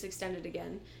probation gets extended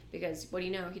again because, what do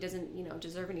you know, he doesn't,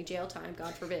 deserve any jail time,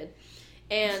 God forbid.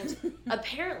 And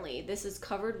apparently this is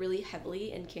covered really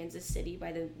heavily in Kansas City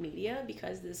by the media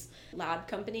because this lab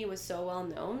company was so well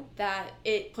known that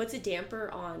it puts a damper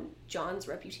on John's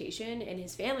reputation and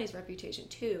his family's reputation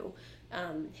too.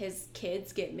 His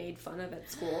kids get made fun of at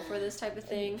school for this type of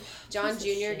thing. John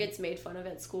Jr. gets made fun of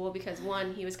at school because,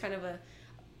 one, he was kind of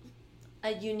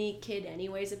a unique kid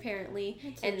anyways, apparently.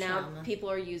 It's and a now trauma. people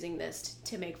are using this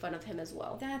to make fun of him as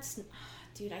well.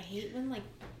 Dude, I hate when, like,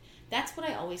 that's what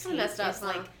I always hate. Messed up, is, huh?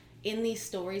 like, in these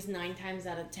stories, 9 times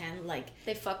out of 10, like,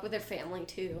 They fuck with their family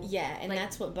too. yeah, and Like,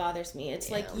 that's what bothers me. It's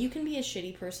like, yeah. you can be a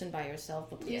shitty person by yourself,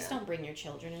 but please Yeah. don't bring your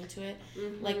children into it.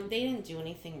 Mhm. Like, they didn't do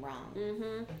anything wrong.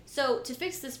 Mm-hmm. So, to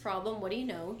fix this problem, what do you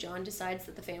know? John decides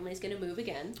that the family's going to move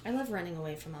again. I love running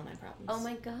away from all my problems. Oh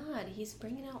my god, he's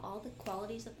bringing out all the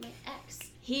qualities of my ex.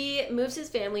 He moves his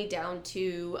family down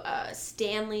to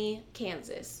Stanley,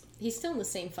 Kansas. He's still in the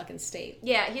same fucking state.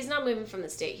 Yeah, he's not moving from the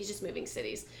state. He's just moving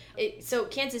cities. So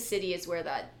Kansas City is where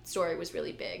that story was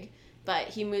really big. But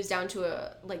he moves down to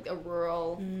a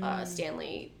rural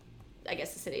Stanley. I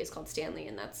guess the city is called Stanley,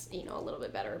 and that's, a little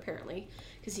bit better apparently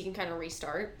because he can kind of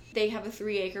restart. They have a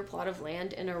 3-acre plot of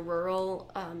land in a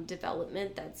rural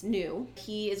development that's new.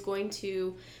 He is going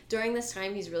to, during this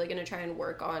time, he's really going to try and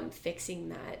work on fixing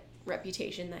that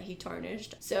reputation that he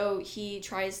tarnished. So he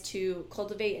tries to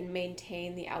cultivate and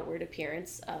maintain the outward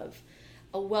appearance of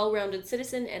a well-rounded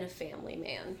citizen and a family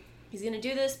man. He's going to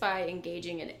do this by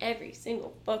engaging in every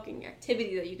single fucking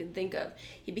activity that you can think of.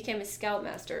 He became a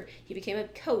scoutmaster. He became a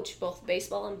coach, both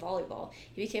baseball and volleyball.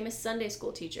 He became a Sunday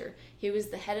school teacher. He was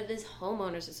the head of his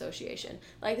homeowners association.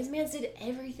 Like, this man did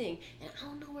everything, and I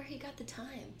don't know where he got the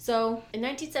time. So, in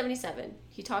 1977,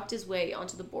 he talked his way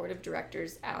onto the board of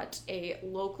directors at a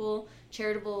local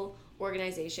charitable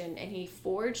organization, and he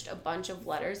forged a bunch of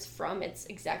letters from its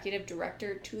executive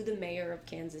director to the mayor of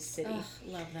Kansas City. Ugh,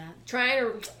 love that. Trying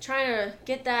to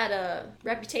get that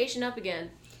reputation up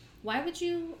again. Why would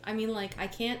you? I mean, like, I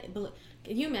can't believe.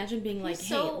 Can you imagine being like,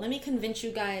 hey, let me convince you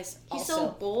guys. He's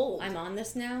so bold. I'm on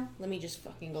this now. Let me just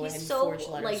fucking go ahead and so, forge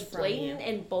letters like, from blatant you.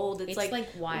 and bold. It's like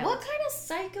wild. What kind of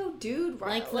psycho dude?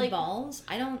 Like the balls?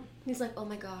 I don't. He's like, oh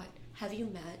my god, have you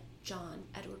met John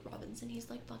Edward Robinson? He's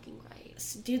like fucking right.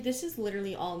 Dude, this is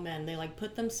literally all men. They like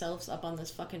put themselves up on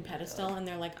this fucking pedestal and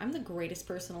they're like, I'm the greatest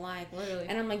person alive. Literally.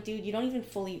 And I'm like, dude, you don't even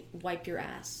fully wipe your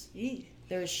ass.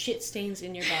 There's shit stains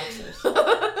in your boxers.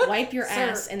 Wipe your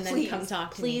ass and then come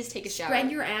talk to me. Please take a shower. Spread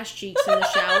your ass cheeks in the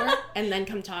shower and then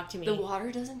come talk to me. The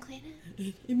water doesn't clean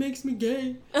it? It makes me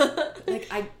gay. Like,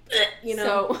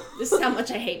 So, this is how much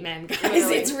I hate men, guys.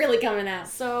 Really. It's really coming out.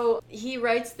 So, he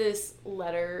writes this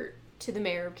letter to the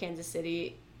mayor of Kansas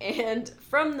City, and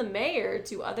from the mayor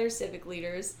to other civic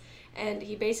leaders, and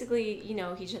he basically,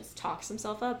 he just talks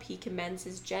himself up. He commends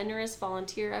his generous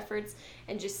volunteer efforts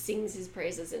and just sings his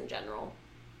praises in general.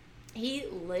 He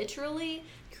literally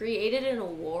created an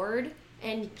award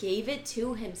and gave it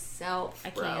to himself,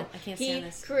 bro. I can't stand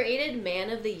this. He created Man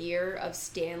of the Year of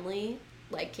Stanley,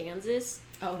 like Kansas.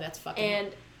 Oh, that's fucking...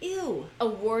 And ew.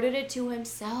 Awarded it to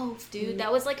himself, dude.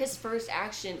 That was like his first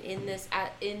action in this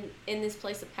in this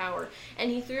place of power.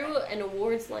 And he threw an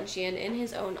awards luncheon in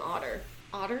his own honor.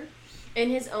 In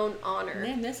his own honor.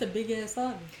 Man, that's a big ass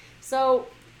honor. So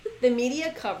the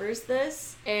media covers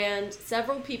this, and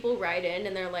several people write in,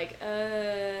 and they're like,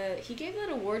 he gave that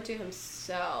award to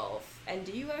himself. And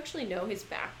do you actually know his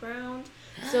background?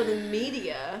 So the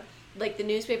media, like the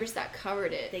newspapers that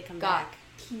covered it, they got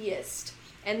pissed.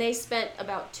 And they spent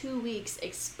about 2 weeks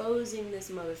exposing this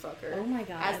motherfucker. Oh my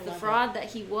god, as the fraud that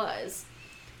he was.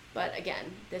 But again,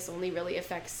 this only really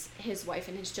affects his wife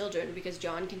and his children because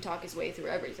John can talk his way through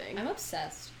everything. I'm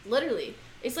obsessed. Literally.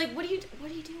 It's like, what are you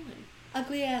doing?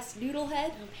 Ugly ass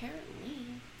noodlehead?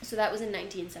 Apparently. So that was in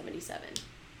 1977.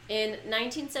 In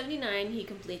 1979, he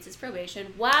completes his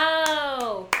probation.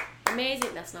 Wow!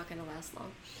 Amazing. That's not going to last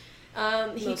long.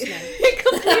 He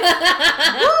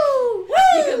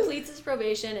completes his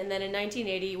probation, and then in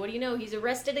 1980, what do you know? He's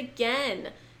arrested again.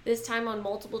 This time on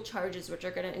multiple charges, which are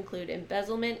going to include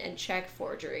embezzlement and check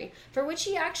forgery, for which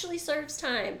he actually serves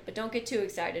time. But don't get too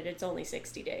excited; it's only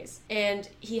 60 days, and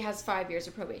he has 5 years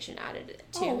of probation added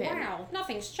to him. Oh wow,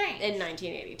 nothing's changed. In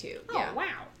 1982. Oh yeah.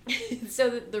 wow.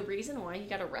 So the reason why he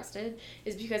got arrested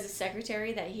is because the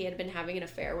secretary that he had been having an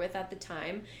affair with at the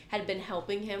time had been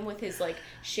helping him with his like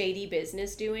shady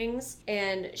business doings,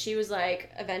 and she was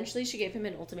like, eventually she gave him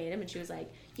an ultimatum, and she was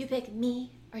like, you pick me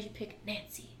or you pick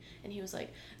Nancy. And he was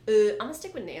like, I'm gonna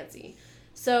stick with Nancy.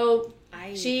 So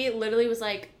she literally was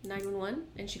like 911,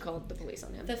 and she called the police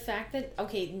on him. The fact that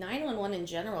 911 in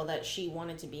general, that she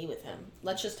wanted to be with him.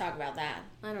 Let's just talk about that.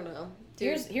 I don't know.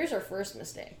 Dude, here's our first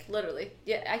mistake. Literally,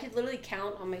 yeah, I could literally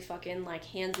count on my fucking like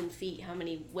hands and feet how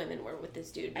many women were with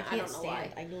this dude. I don't know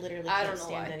why. I literally can't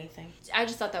stand anything. I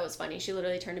just thought that was funny. She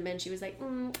literally turned him in. She was like,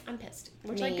 I'm pissed.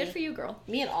 Which, like, good for you, girl.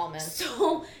 Me and all men.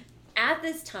 So at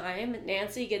this time,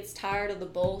 Nancy gets tired of the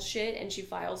bullshit and she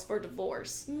files for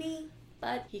divorce. Me.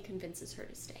 But he convinces her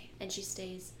to stay. And she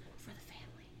stays for the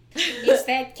family. It's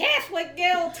that Catholic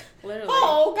guilt. Literally.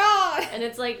 Oh, God. And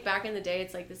it's like, back in the day,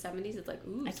 it's like the 70s. It's like,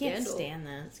 ooh, I scandal. can't stand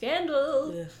that.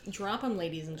 Scandal. Ugh. Drop him,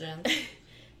 ladies and gents.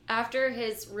 After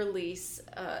his release,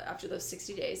 after those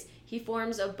 60 days, he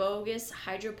forms a bogus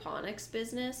hydroponics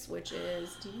business, which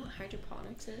is... Do you know what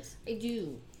hydroponics is? I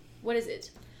do. What is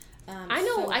it? I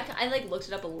know. So, I like looked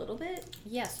it up a little bit.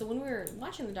 Yeah, so when we were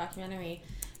watching the documentary,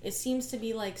 it seems to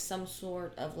be like some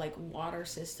sort of like water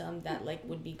system that like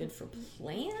would be good for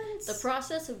plants. The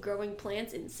process of growing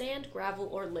plants in sand, gravel,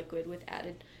 or liquid with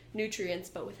added nutrients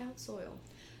but without soil.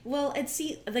 Well,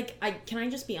 can I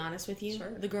just be honest with you?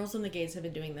 Sure. The girls and the gays have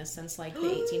been doing this since, like, the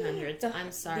 1800s.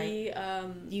 I'm sorry.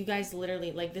 You guys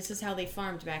literally, like, this is how they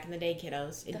farmed back in the day,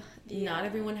 kiddos. Not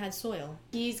everyone had soil.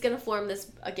 He's going to form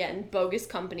this, again, bogus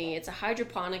company. It's a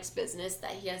hydroponics business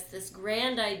that he has this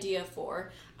grand idea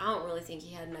for. I don't really think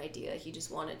he had an idea. He just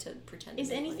wanted to pretend.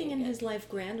 Is anything in his life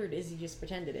grand, or does he just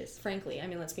pretend it is? Frankly, I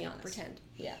mean, let's be honest. Pretend.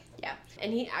 Yeah. Yeah.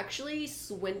 And he actually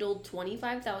swindled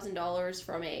 $25,000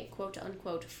 from a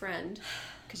quote-unquote friend,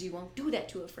 because you won't do that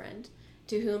to a friend,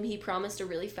 to whom he promised a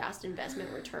really fast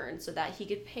investment return so that he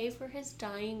could pay for his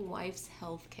dying wife's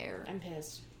health care. I'm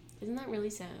pissed. Isn't that really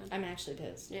sad? I'm actually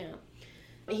pissed. Yeah.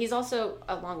 He's also,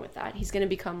 along with that, he's going to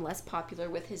become less popular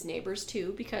with his neighbors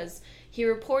too, because he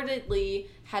reportedly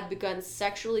had begun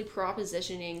sexually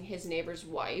propositioning his neighbors'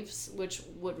 wives, which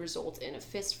would result in a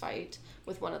fist fight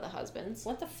with one of the husbands.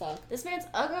 What the fuck? This man's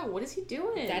ugly. What is he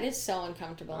doing? That is so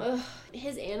uncomfortable. Ugh.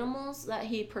 His animals that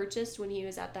he purchased when he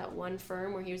was at that one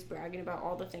firm where he was bragging about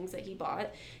all the things that he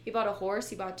bought. He bought a horse.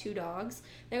 He bought 2 dogs.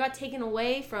 They got taken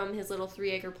away from his little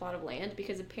 3-acre plot of land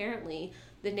because apparently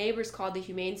the neighbors called the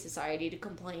Humane Society to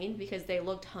complain because they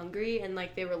looked hungry and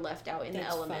like they were left out in the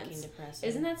elements. That's fucking depressing.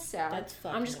 Isn't that sad? That's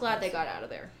fucking I'm just glad they got out of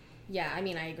there. Yeah, I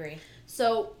mean, I agree.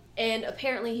 So, and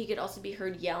apparently he could also be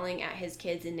heard yelling at his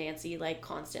kids and Nancy, like,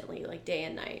 constantly, like, day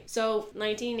and night. So,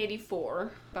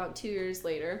 1984, about 2 years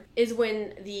later, is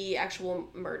when the actual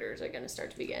murders are going to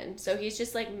start to begin. So, he's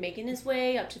just, like, making his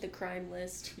way up to the crime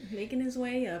list. Making his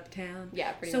way uptown.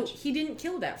 Yeah, pretty much. So, he didn't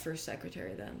kill that first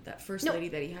secretary, then? That first lady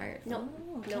that he hired? No.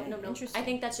 Oh, okay. No. Interesting. I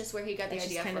think that's just where he got the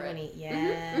idea for it.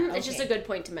 Yeah. Okay. It's just a good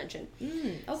point to mention.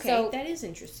 Okay, So, that is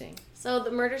interesting. So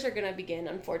the murders are going to begin,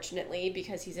 unfortunately,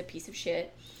 because he's a piece of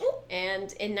shit.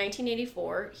 And in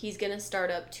 1984, he's going to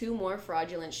start up 2 more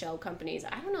fraudulent shell companies.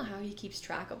 I don't know how he keeps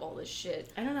track of all this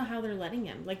shit. I don't know how they're letting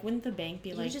him. Like, wouldn't the bank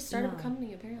be like, you just start up a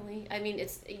company, apparently. I mean,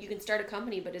 you can start a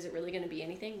company, but is it really going to be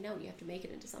anything? No, you have to make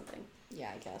it into something.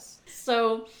 Yeah, I guess.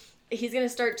 So he's going to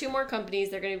start 2 more companies.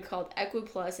 They're going to be called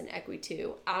EquiPlus and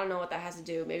Equi2. I don't know what that has to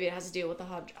do. Maybe it has to do with the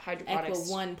hydroponics.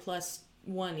 Equi1 plus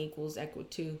 1 equals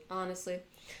Equi2. Honestly.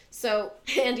 So,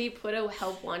 Andy put a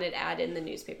help wanted ad in the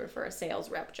newspaper for a sales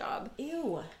rep job.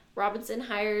 Ew. Robinson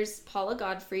hires Paula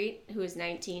Godfrey, who is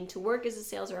 19, to work as a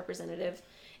sales representative.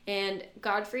 And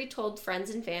Godfrey told friends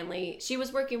and family, she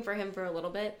was working for him for a little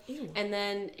bit. Ew. And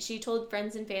then she told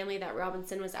friends and family that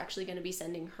Robinson was actually going to be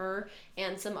sending her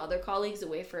and some other colleagues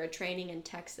away for a training in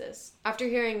Texas. After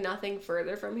hearing nothing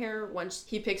further from her, once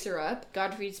he picks her up,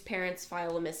 Godfrey's parents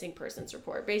file a missing persons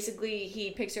report. Basically, he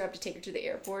picks her up to take her to the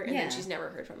airport, and then she's never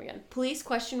heard from again. Police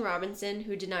questioned Robinson,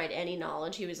 who denied any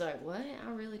knowledge. He was like, what? I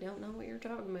really don't know what you're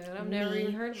talking about. I've never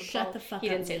even heard of it. Shut the fuck up. He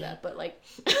didn't say that, but like...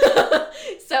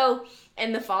 So...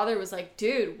 And the father was like,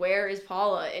 dude, where is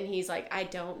Paula? And he's like, I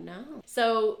don't know.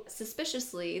 So,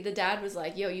 suspiciously, the dad was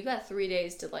like, yo, you got 3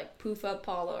 days to, like, poof up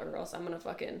Paula or else I'm gonna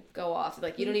fucking go off.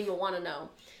 Like, you don't even want to know.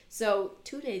 So,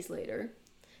 2 days later,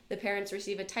 the parents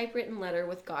receive a typewritten letter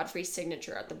with Godfrey's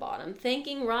signature at the bottom,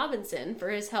 thanking Robinson for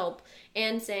his help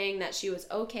and saying that she was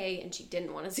okay and she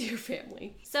didn't want to see her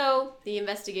family. So, the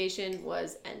investigation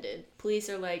was ended. Police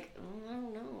are like, oh, I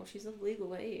don't know, she's of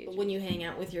legal age. When you hang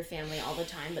out with your family all the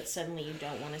time, but suddenly you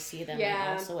don't want to see them,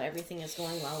 Yeah. and also everything is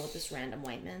going well with this random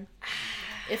white man.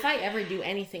 If I ever do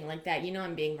anything like that, you know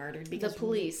I'm being murdered. Because the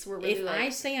police were really if I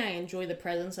say I enjoy the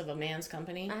presence of a man's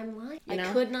company, I'm lying. You know?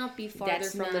 I could not be farther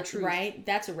from the truth. Right?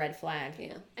 That's a red flag.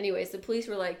 Yeah. Anyways, the police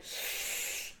were like,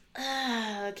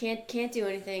 can't do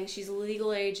anything. She's a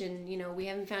legal age, and you know we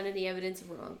haven't found any evidence of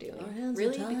wrongdoing. Our hands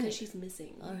really, are tied. because she's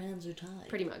missing. Our hands are tied.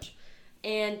 Pretty much.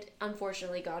 And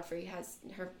unfortunately,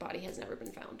 her body has never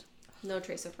been found. No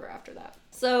trace of her after that.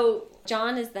 So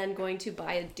John is then going to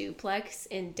buy a duplex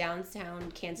in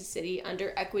downtown Kansas City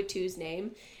under Equi2's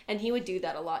name. And he would do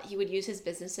that a lot. He would use his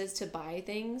businesses to buy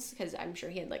things because I'm sure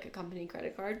he had like a company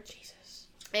credit card. Jesus.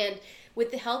 And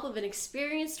with the help of an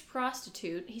experienced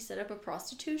prostitute, he set up a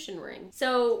prostitution ring.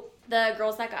 So the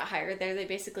girls that got hired there, they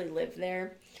basically lived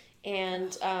there.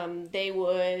 And they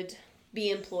would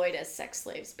be employed as sex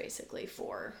slaves basically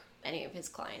for any of his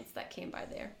clients that came by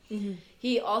there. Mm-hmm.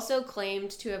 He also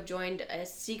claimed to have joined a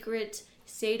secret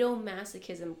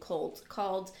sadomasochism cult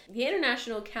called the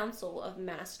International Council of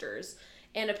Masters.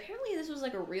 And apparently this was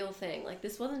like a real thing. Like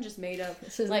this wasn't just made up.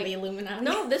 This isn't like the Illuminati.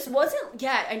 No, this wasn't.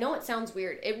 Yeah, I know it sounds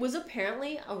weird. It was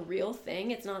apparently a real thing.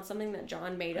 It's not something that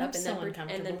John made up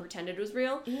and then pretended was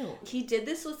real. Ew. He did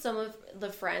this with some of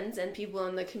the friends and people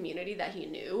in the community that he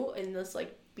knew in this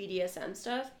like BDSM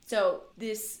stuff. So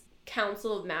this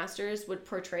Council of Masters would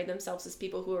portray themselves as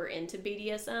people who are into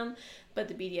BDSM, but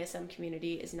the BDSM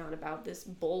community is not about this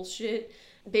bullshit.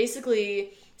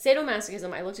 Basically,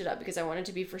 sadomasochism, I looked it up because I wanted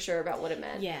to be for sure about what it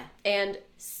meant. Yeah. And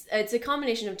it's a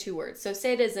combination of two words. So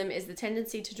sadism is the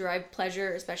tendency to derive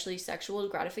pleasure, especially sexual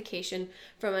gratification,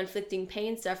 from inflicting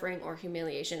pain, suffering, or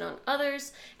humiliation on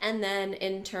others. And then,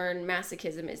 in turn,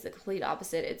 masochism is the complete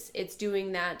opposite. It's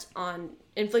doing that on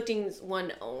inflicting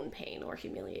one's own pain or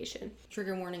humiliation.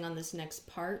 Trigger warning on this next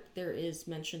part. There is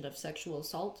mention of sexual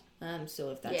assault. So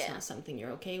if that's not something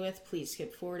you're okay with, please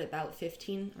skip forward about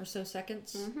 15 or so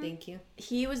seconds. Thank you.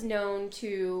 He was known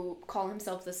to call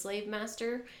himself the slave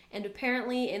master, and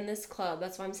apparently in this club,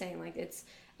 that's what I'm saying, like,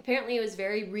 apparently it was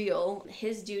very real.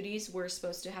 His duties were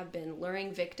supposed to have been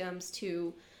luring victims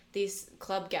to these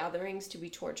club gatherings to be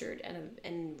tortured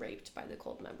and raped by the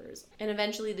cult members. And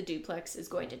eventually the duplex is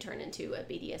going to turn into a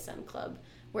BDSM club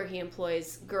where he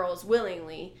employs girls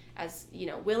willingly, as, you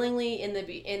know, willingly in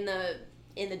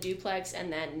the duplex,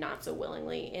 and then not so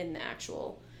willingly in the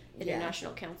actual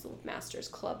International Council of Masters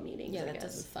club meetings. Yeah, I that guess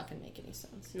doesn't fucking make any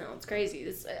sense. No, it's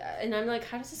crazy. And I'm like,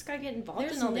 how does this guy get involved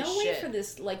There's in all this shit? There's no way for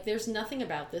this. Like, there's nothing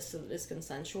about this that is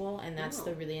consensual, and that's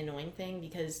the really annoying thing,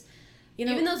 because, you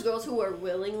know, even those girls who are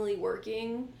willingly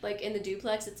working, like, in the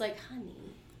duplex, it's like,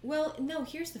 honey. Well, no,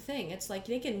 here's the thing. It's like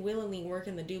they can willingly work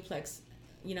in the duplex,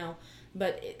 you know,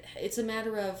 but it's a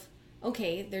matter of,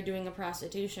 okay, they're doing a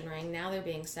prostitution ring, now they're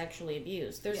being sexually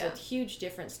abused. There's a huge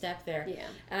different step there. Yeah.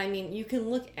 And I mean, you can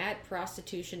look at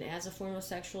prostitution as a form of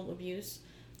sexual abuse.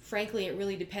 Frankly, it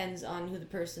really depends on who the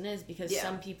person is, because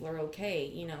some people are okay,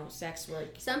 you know, sex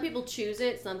work. Some people choose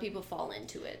it, some people fall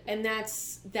into it. And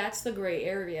that's the gray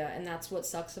area, and that's what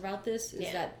sucks about this,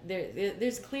 is that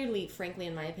there's clearly, frankly,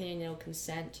 in my opinion, no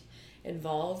consent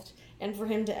involved. And for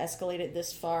him to escalate it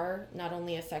this far, not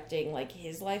only affecting, like,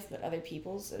 his life, but other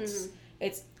people's,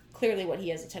 it's clearly what he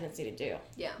has a tendency to do.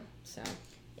 Yeah. So.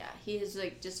 Yeah, he is,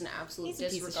 like, just an absolute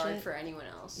disregard for anyone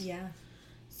else. Yeah.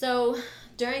 So,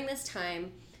 during this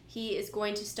time, he is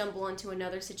going to stumble into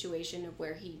another situation of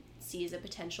where he sees a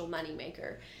potential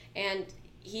moneymaker. And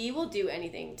he will do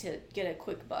anything to get a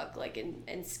quick buck, like,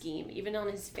 and scheme, even on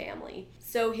his family.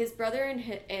 So his brother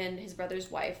and his brother's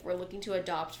wife were looking to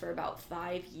adopt for about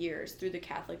 5 years through the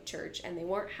Catholic Church, and they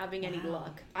weren't having any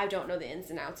luck. I don't know the ins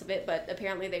and outs of it, but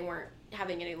apparently they weren't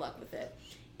having any luck with it.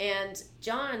 And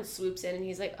John swoops in and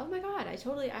he's like, oh my god,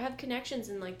 I have connections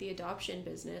in, like, the adoption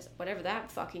business, whatever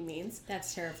that fucking means.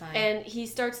 That's terrifying. And he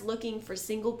starts looking for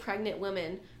single pregnant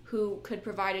women who could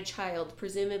provide a child,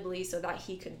 presumably so that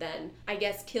he could then, I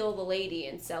guess, kill the lady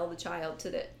and sell the child to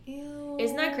the... Ew,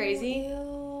 Isn't that crazy?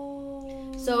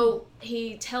 Ew. So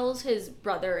he tells his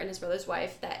brother and his brother's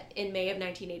wife that in May of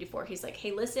 1984, he's like,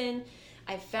 hey, listen,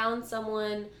 I found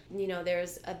someone, you know,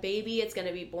 there's a baby, it's going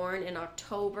to be born in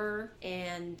October,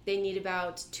 and they need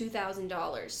about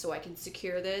 $2,000 so I can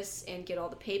secure this and get all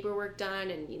the paperwork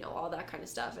done and, you know, all that kind of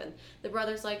stuff. And the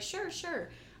brother's like, sure.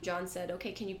 John said,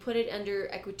 okay, can you put it under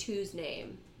Equitu's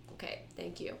name? Okay,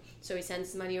 thank you. So he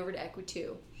sends his money over to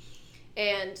Equitu.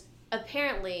 And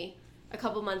apparently, a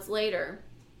couple months later,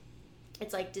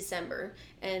 it's like December,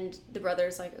 and the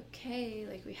brother's like, okay,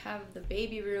 like, we have the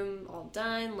baby room all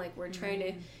done, like, we're trying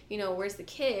to, you know, where's the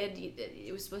kid?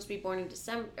 It was supposed to be born in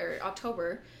December or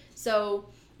October. So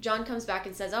John comes back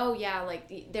and says, oh yeah,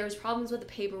 like, there was problems with the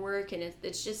paperwork, and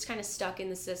it's just kind of stuck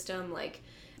in the system, like,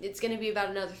 it's going to be about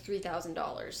another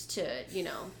 $3,000 to, you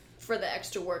know, for the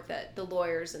extra work that the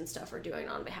lawyers and stuff are doing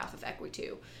on behalf of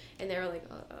Equitu. And they were like,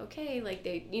 oh, okay, like,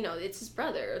 they, you know, it's his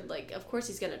brother, like, of course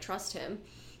he's going to trust him.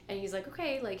 And he's like,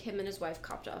 okay, like, him and his wife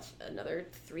copped off another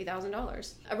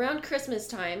 $3,000. Around Christmas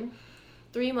time,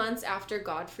 3 months after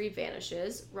Godfrey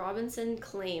vanishes, Robinson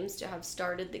claims to have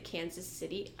started the Kansas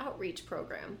City Outreach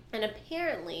Program. And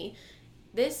apparently,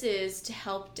 this is to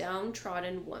help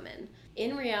downtrodden women.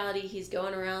 In reality, he's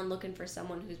going around looking for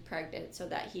someone who's pregnant so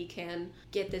that he can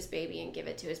get this baby and give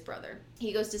it to his brother.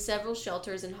 He goes to several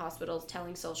shelters and hospitals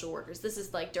telling social workers. This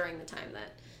is, like, during the time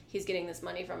that he's getting this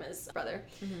money from his brother.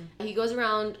 Mm-hmm. He goes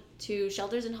around to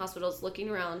shelters and hospitals looking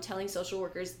around, telling social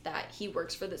workers that he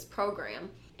works for this program.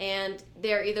 And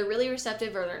they're either really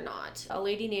receptive or they're not. A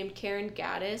lady named Karen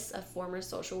Gaddis, a former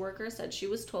social worker, said she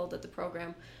was told that the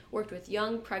program worked with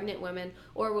young pregnant women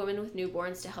or women with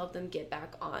newborns to help them get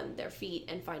back on their feet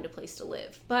and find a place to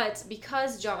live. But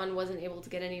because John wasn't able to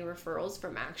get any referrals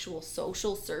from actual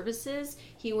social services,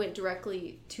 he went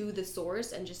directly to the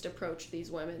source and just approached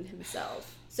these women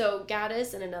himself. So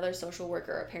Gaddis and another social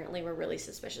worker apparently were really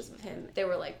suspicious of him. They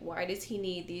were like, why does he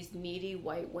need these needy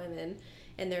white women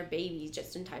and their babies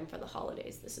just in time for the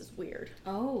holidays? This is weird.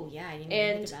 Oh, yeah, I didn't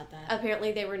even think about that.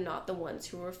 Apparently they were not the ones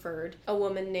who referred a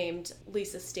woman named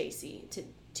Lisa Stacy to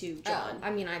to John.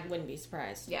 I mean, I wouldn't be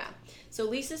surprised. Yeah. So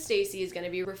Lisa Stacy is going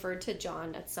to be referred to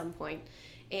John at some point,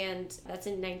 and that's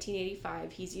in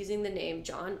 1985. He's using the name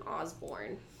John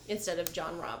Osborne instead of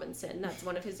John Robinson. That's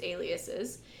one of his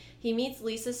aliases. He meets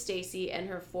Lisa Stacy and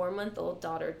her 4-month-old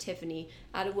daughter, Tiffany,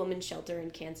 at a women's shelter in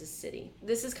Kansas City.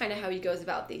 This is kind of how he goes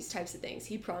about these types of things.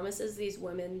 He promises these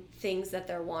women things that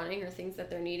they're wanting or things that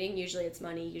they're needing. Usually it's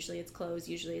money, usually it's clothes,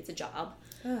 usually it's a job.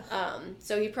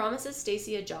 So he promises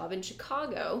Stacy a job in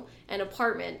Chicago, an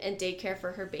apartment, and daycare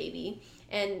for her baby.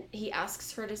 And he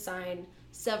asks her to sign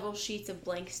several sheets of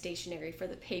blank stationery for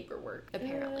the paperwork,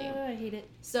 apparently. I hate it.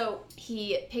 So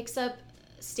he picks up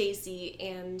Stacy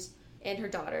and her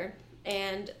daughter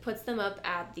and puts them up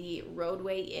at the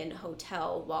Roadway Inn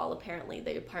Hotel while apparently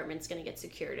the apartment's going to get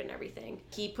secured and everything.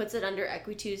 He puts it under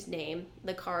Equitude's name,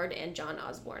 the card, and John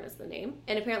Osborne is the name.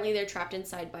 And apparently they're trapped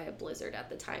inside by a blizzard at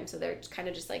the time, so they're kind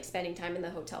of just like spending time in the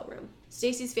hotel room.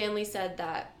 Stacy's family said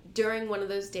that during one of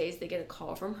those days they get a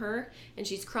call from her and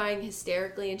she's crying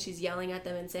hysterically and she's yelling at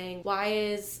them and saying, why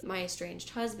is my estranged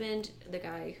husband, the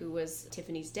guy who was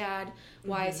Tiffany's dad,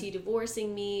 why is he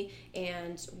divorcing me,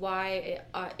 and why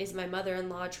is my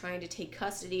mother-in-law trying to take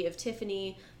custody of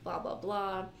Tiffany, blah blah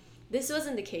blah. This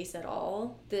wasn't the case at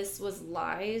all. This was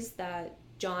lies that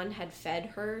John had fed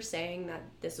her, saying that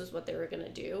this was what they were going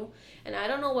to do. And I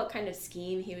don't know what kind of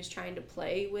scheme he was trying to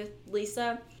play with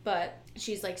Lisa, but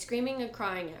she's like screaming and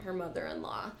crying at her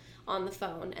mother-in-law on the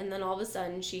phone, and then all of a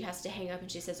sudden she has to hang up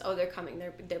and she says, oh, they're coming,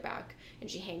 they're back, and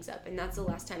she hangs up, and that's the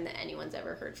last time that anyone's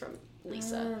ever heard from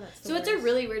Lisa. So it's a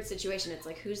really weird situation. It's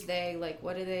like, who's they? Like,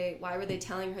 what are they? Why were they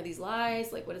telling her these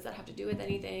lies? Like, what does that have to do with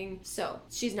anything? So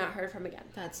she's not heard from again.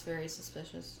 That's very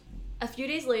suspicious. A few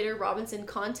days later, Robinson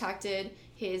contacted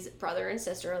his brother and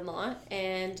sister-in-law,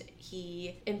 and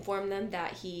he informed them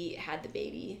that he had the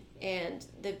baby, and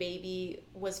the baby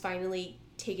was finally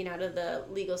taken out of the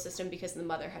legal system because the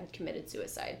mother had committed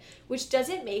suicide, which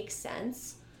doesn't make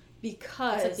sense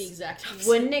because like the exact opposite.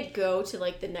 Wouldn't it go to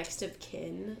like the next of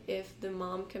kin if the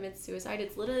mom commits suicide?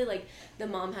 It's literally like the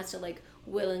mom has to like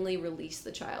willingly release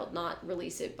the child, not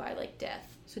release it by like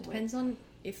death. So it depends on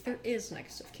if there is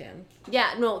next of kin.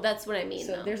 Yeah, no, that's what I mean.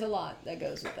 So there's a lot that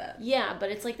goes with that. Yeah, but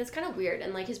it's like, that's kind of weird,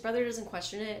 and like his brother doesn't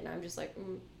question it, and I'm just like,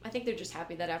 I think they're just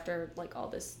happy that after like all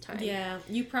this time. Yeah,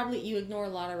 you ignore a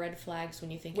lot of red flags when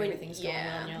you think everything's going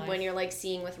on in your life. When you're like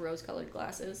seeing with rose-colored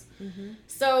glasses. Mm-hmm.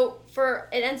 So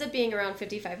it ends up being around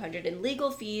 $5,500 in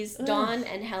legal fees. Dawn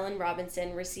and Helen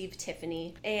Robinson receive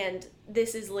Tiffany, and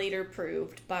this is later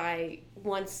proved by,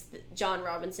 once John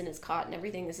Robinson is caught and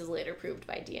everything, this is later proved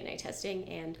by DNA testing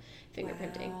and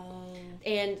fingerprinting. Wow.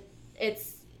 And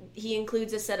he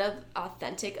includes a set of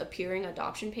authentic appearing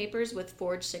adoption papers with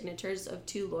forged signatures of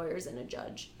 2 lawyers and a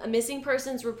judge. A missing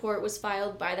persons report was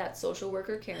filed by that social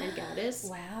worker, Karen Gaddis.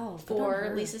 Wow.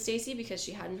 For Lisa Stacy because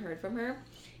she hadn't heard from her.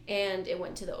 And it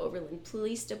went to the Overland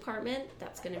Police Department.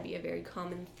 That's going to be a very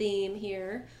common theme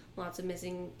here. Lots of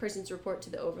missing persons report to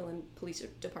the Overland Police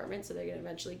Department, so they're going to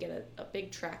eventually get a big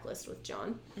track list with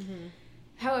John. Mm-hmm.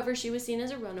 However, she was seen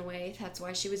as a runaway. That's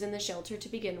why she was in the shelter to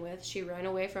begin with. She ran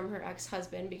away from her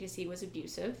ex-husband because he was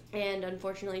abusive, and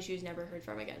unfortunately she was never heard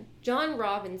from again. John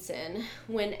Robinson,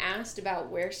 when asked about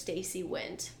where Stacy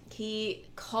went, he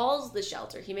calls the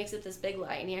shelter. He makes it this big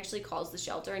lie, and he actually calls the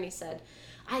shelter, and he said,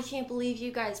 I can't believe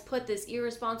you guys put this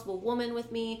irresponsible woman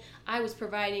with me. I was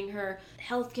providing her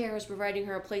healthcare, I was providing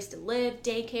her a place to live,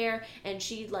 daycare, and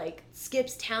she like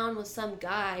skips town with some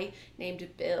guy named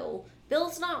Bill.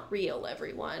 Bill's not real,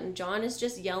 everyone. John is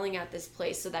just yelling at this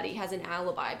place so that he has an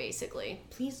alibi, basically.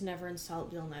 Please never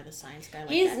insult Bill Nye the Science Guy like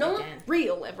He's that not again.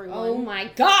 real, everyone. Oh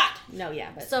my god! No,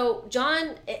 yeah, but... So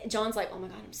John's like, oh my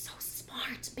god, I'm so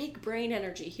smart. Big brain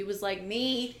energy. He was like,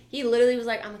 me. He literally was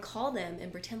like, I'm gonna call them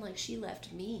and pretend like she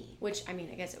left me. Which, I mean,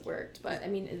 I guess it worked, but... I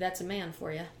mean, that's a man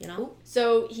for you, you know?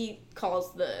 So he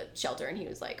calls the shelter and he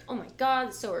was like, oh my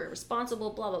god, so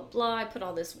irresponsible, blah, blah, blah. I put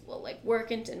all this,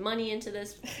 work and money into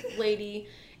this lady.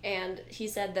 And he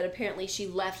said that apparently she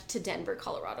left to Denver,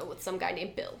 Colorado with some guy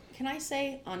named Bill. Can I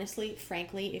say, honestly,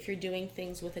 frankly, if you're doing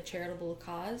things with a charitable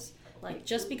cause, like,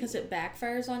 just because it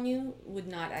backfires on you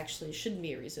shouldn't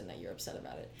be a reason that you're upset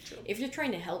about it. True. If you're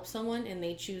trying to help someone and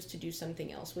they choose to do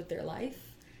something else with their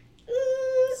life,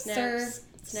 Snaps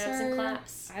and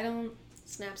claps.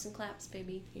 Snaps and claps,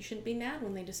 baby. You shouldn't be mad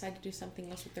when they decide to do something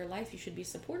else with their life. You should be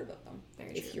supportive of them.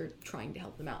 If you're trying to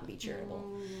help them out and be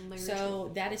charitable.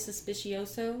 So that is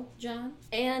suspicioso, John.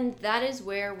 And that is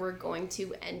where we're going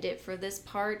to end it for this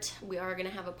part. We are going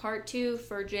to have a part 2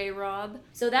 for J. Rob.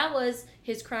 So that was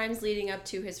his crimes leading up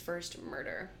to his first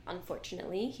murder.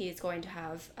 Unfortunately, he is going to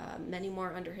have many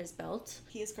more under his belt.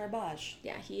 He is garbage.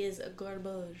 Yeah, he is a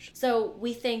garbage. So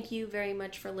we thank you very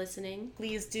much for listening.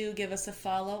 Please do give us a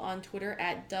follow on Twitter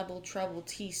at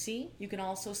DoubleTroubleTC. You can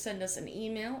also send us an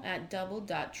email at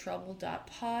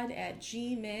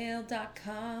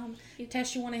double.trouble.pod@gmail.com.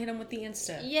 Tess, you want to hit them with the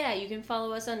Insta? Yeah, you can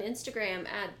follow us on Instagram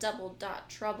at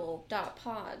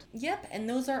double.trouble.pod. Yep, and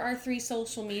those are our 3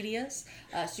 social medias.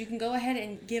 So you can go ahead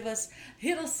and hit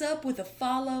us up with a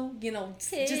follow. You know,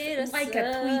 just like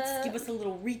a tweet, give us a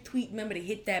little retweet. Remember to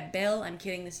hit that bell. I'm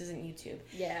kidding, this isn't YouTube.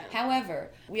 Yeah.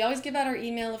 However, we always give out our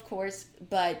email, of course,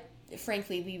 but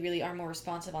frankly, we really are more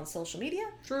responsive on social media.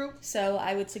 True. So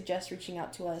I would suggest reaching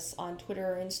out to us on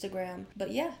Twitter or Instagram. But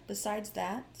yeah, besides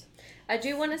that, I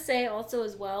do want to say also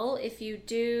as well, if you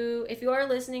are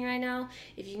listening right now,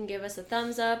 if you can give us a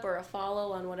thumbs up or a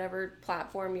follow on whatever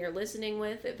platform you're listening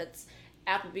with, if it's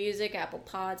Apple Music, Apple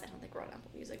Pods. I don't think we're on Apple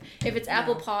Music. If it's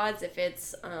Apple Pods, if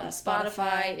it's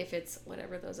Spotify, if it's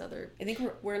whatever those other... I think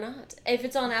we're not. If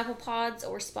it's on Apple Pods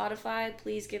or Spotify,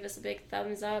 please give us a big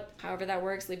thumbs up. However that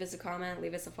works, leave us a comment,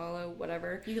 leave us a follow,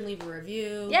 whatever. You can leave a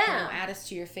review. Yeah. Add us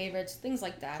to your favorites, things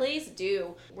like that. Please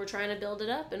do. We're trying to build it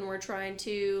up, and we're trying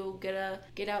to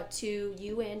get out to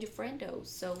you and your friendos.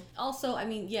 So also, I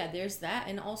mean, yeah, there's that.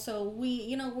 And also,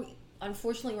 we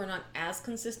unfortunately, we're not as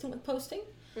consistent with posting.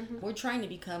 Mm-hmm. We're trying to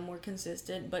become more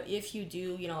consistent, but if you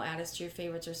do, add us to your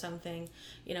favorites or something,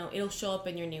 it'll show up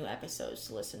in your new episodes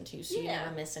to listen to, so you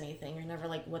never miss anything. You're never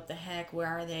like, what the heck, where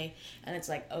are they? And it's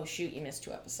like, oh shoot, you missed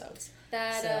 2 episodes.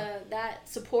 That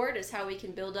support is how we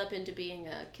can build up into being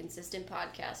a consistent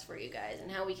podcast for you guys, and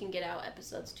how we can get out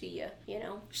episodes to you,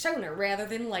 Sooner rather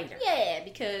than later. Yeah,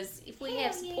 because if we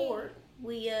have support...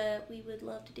 We would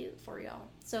love to do it for y'all.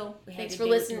 So thanks for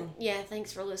listening. Yeah,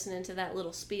 thanks for listening to that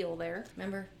little spiel there.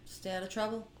 Remember, stay out of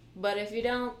trouble. But if you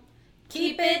don't,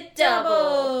 keep it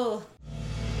double.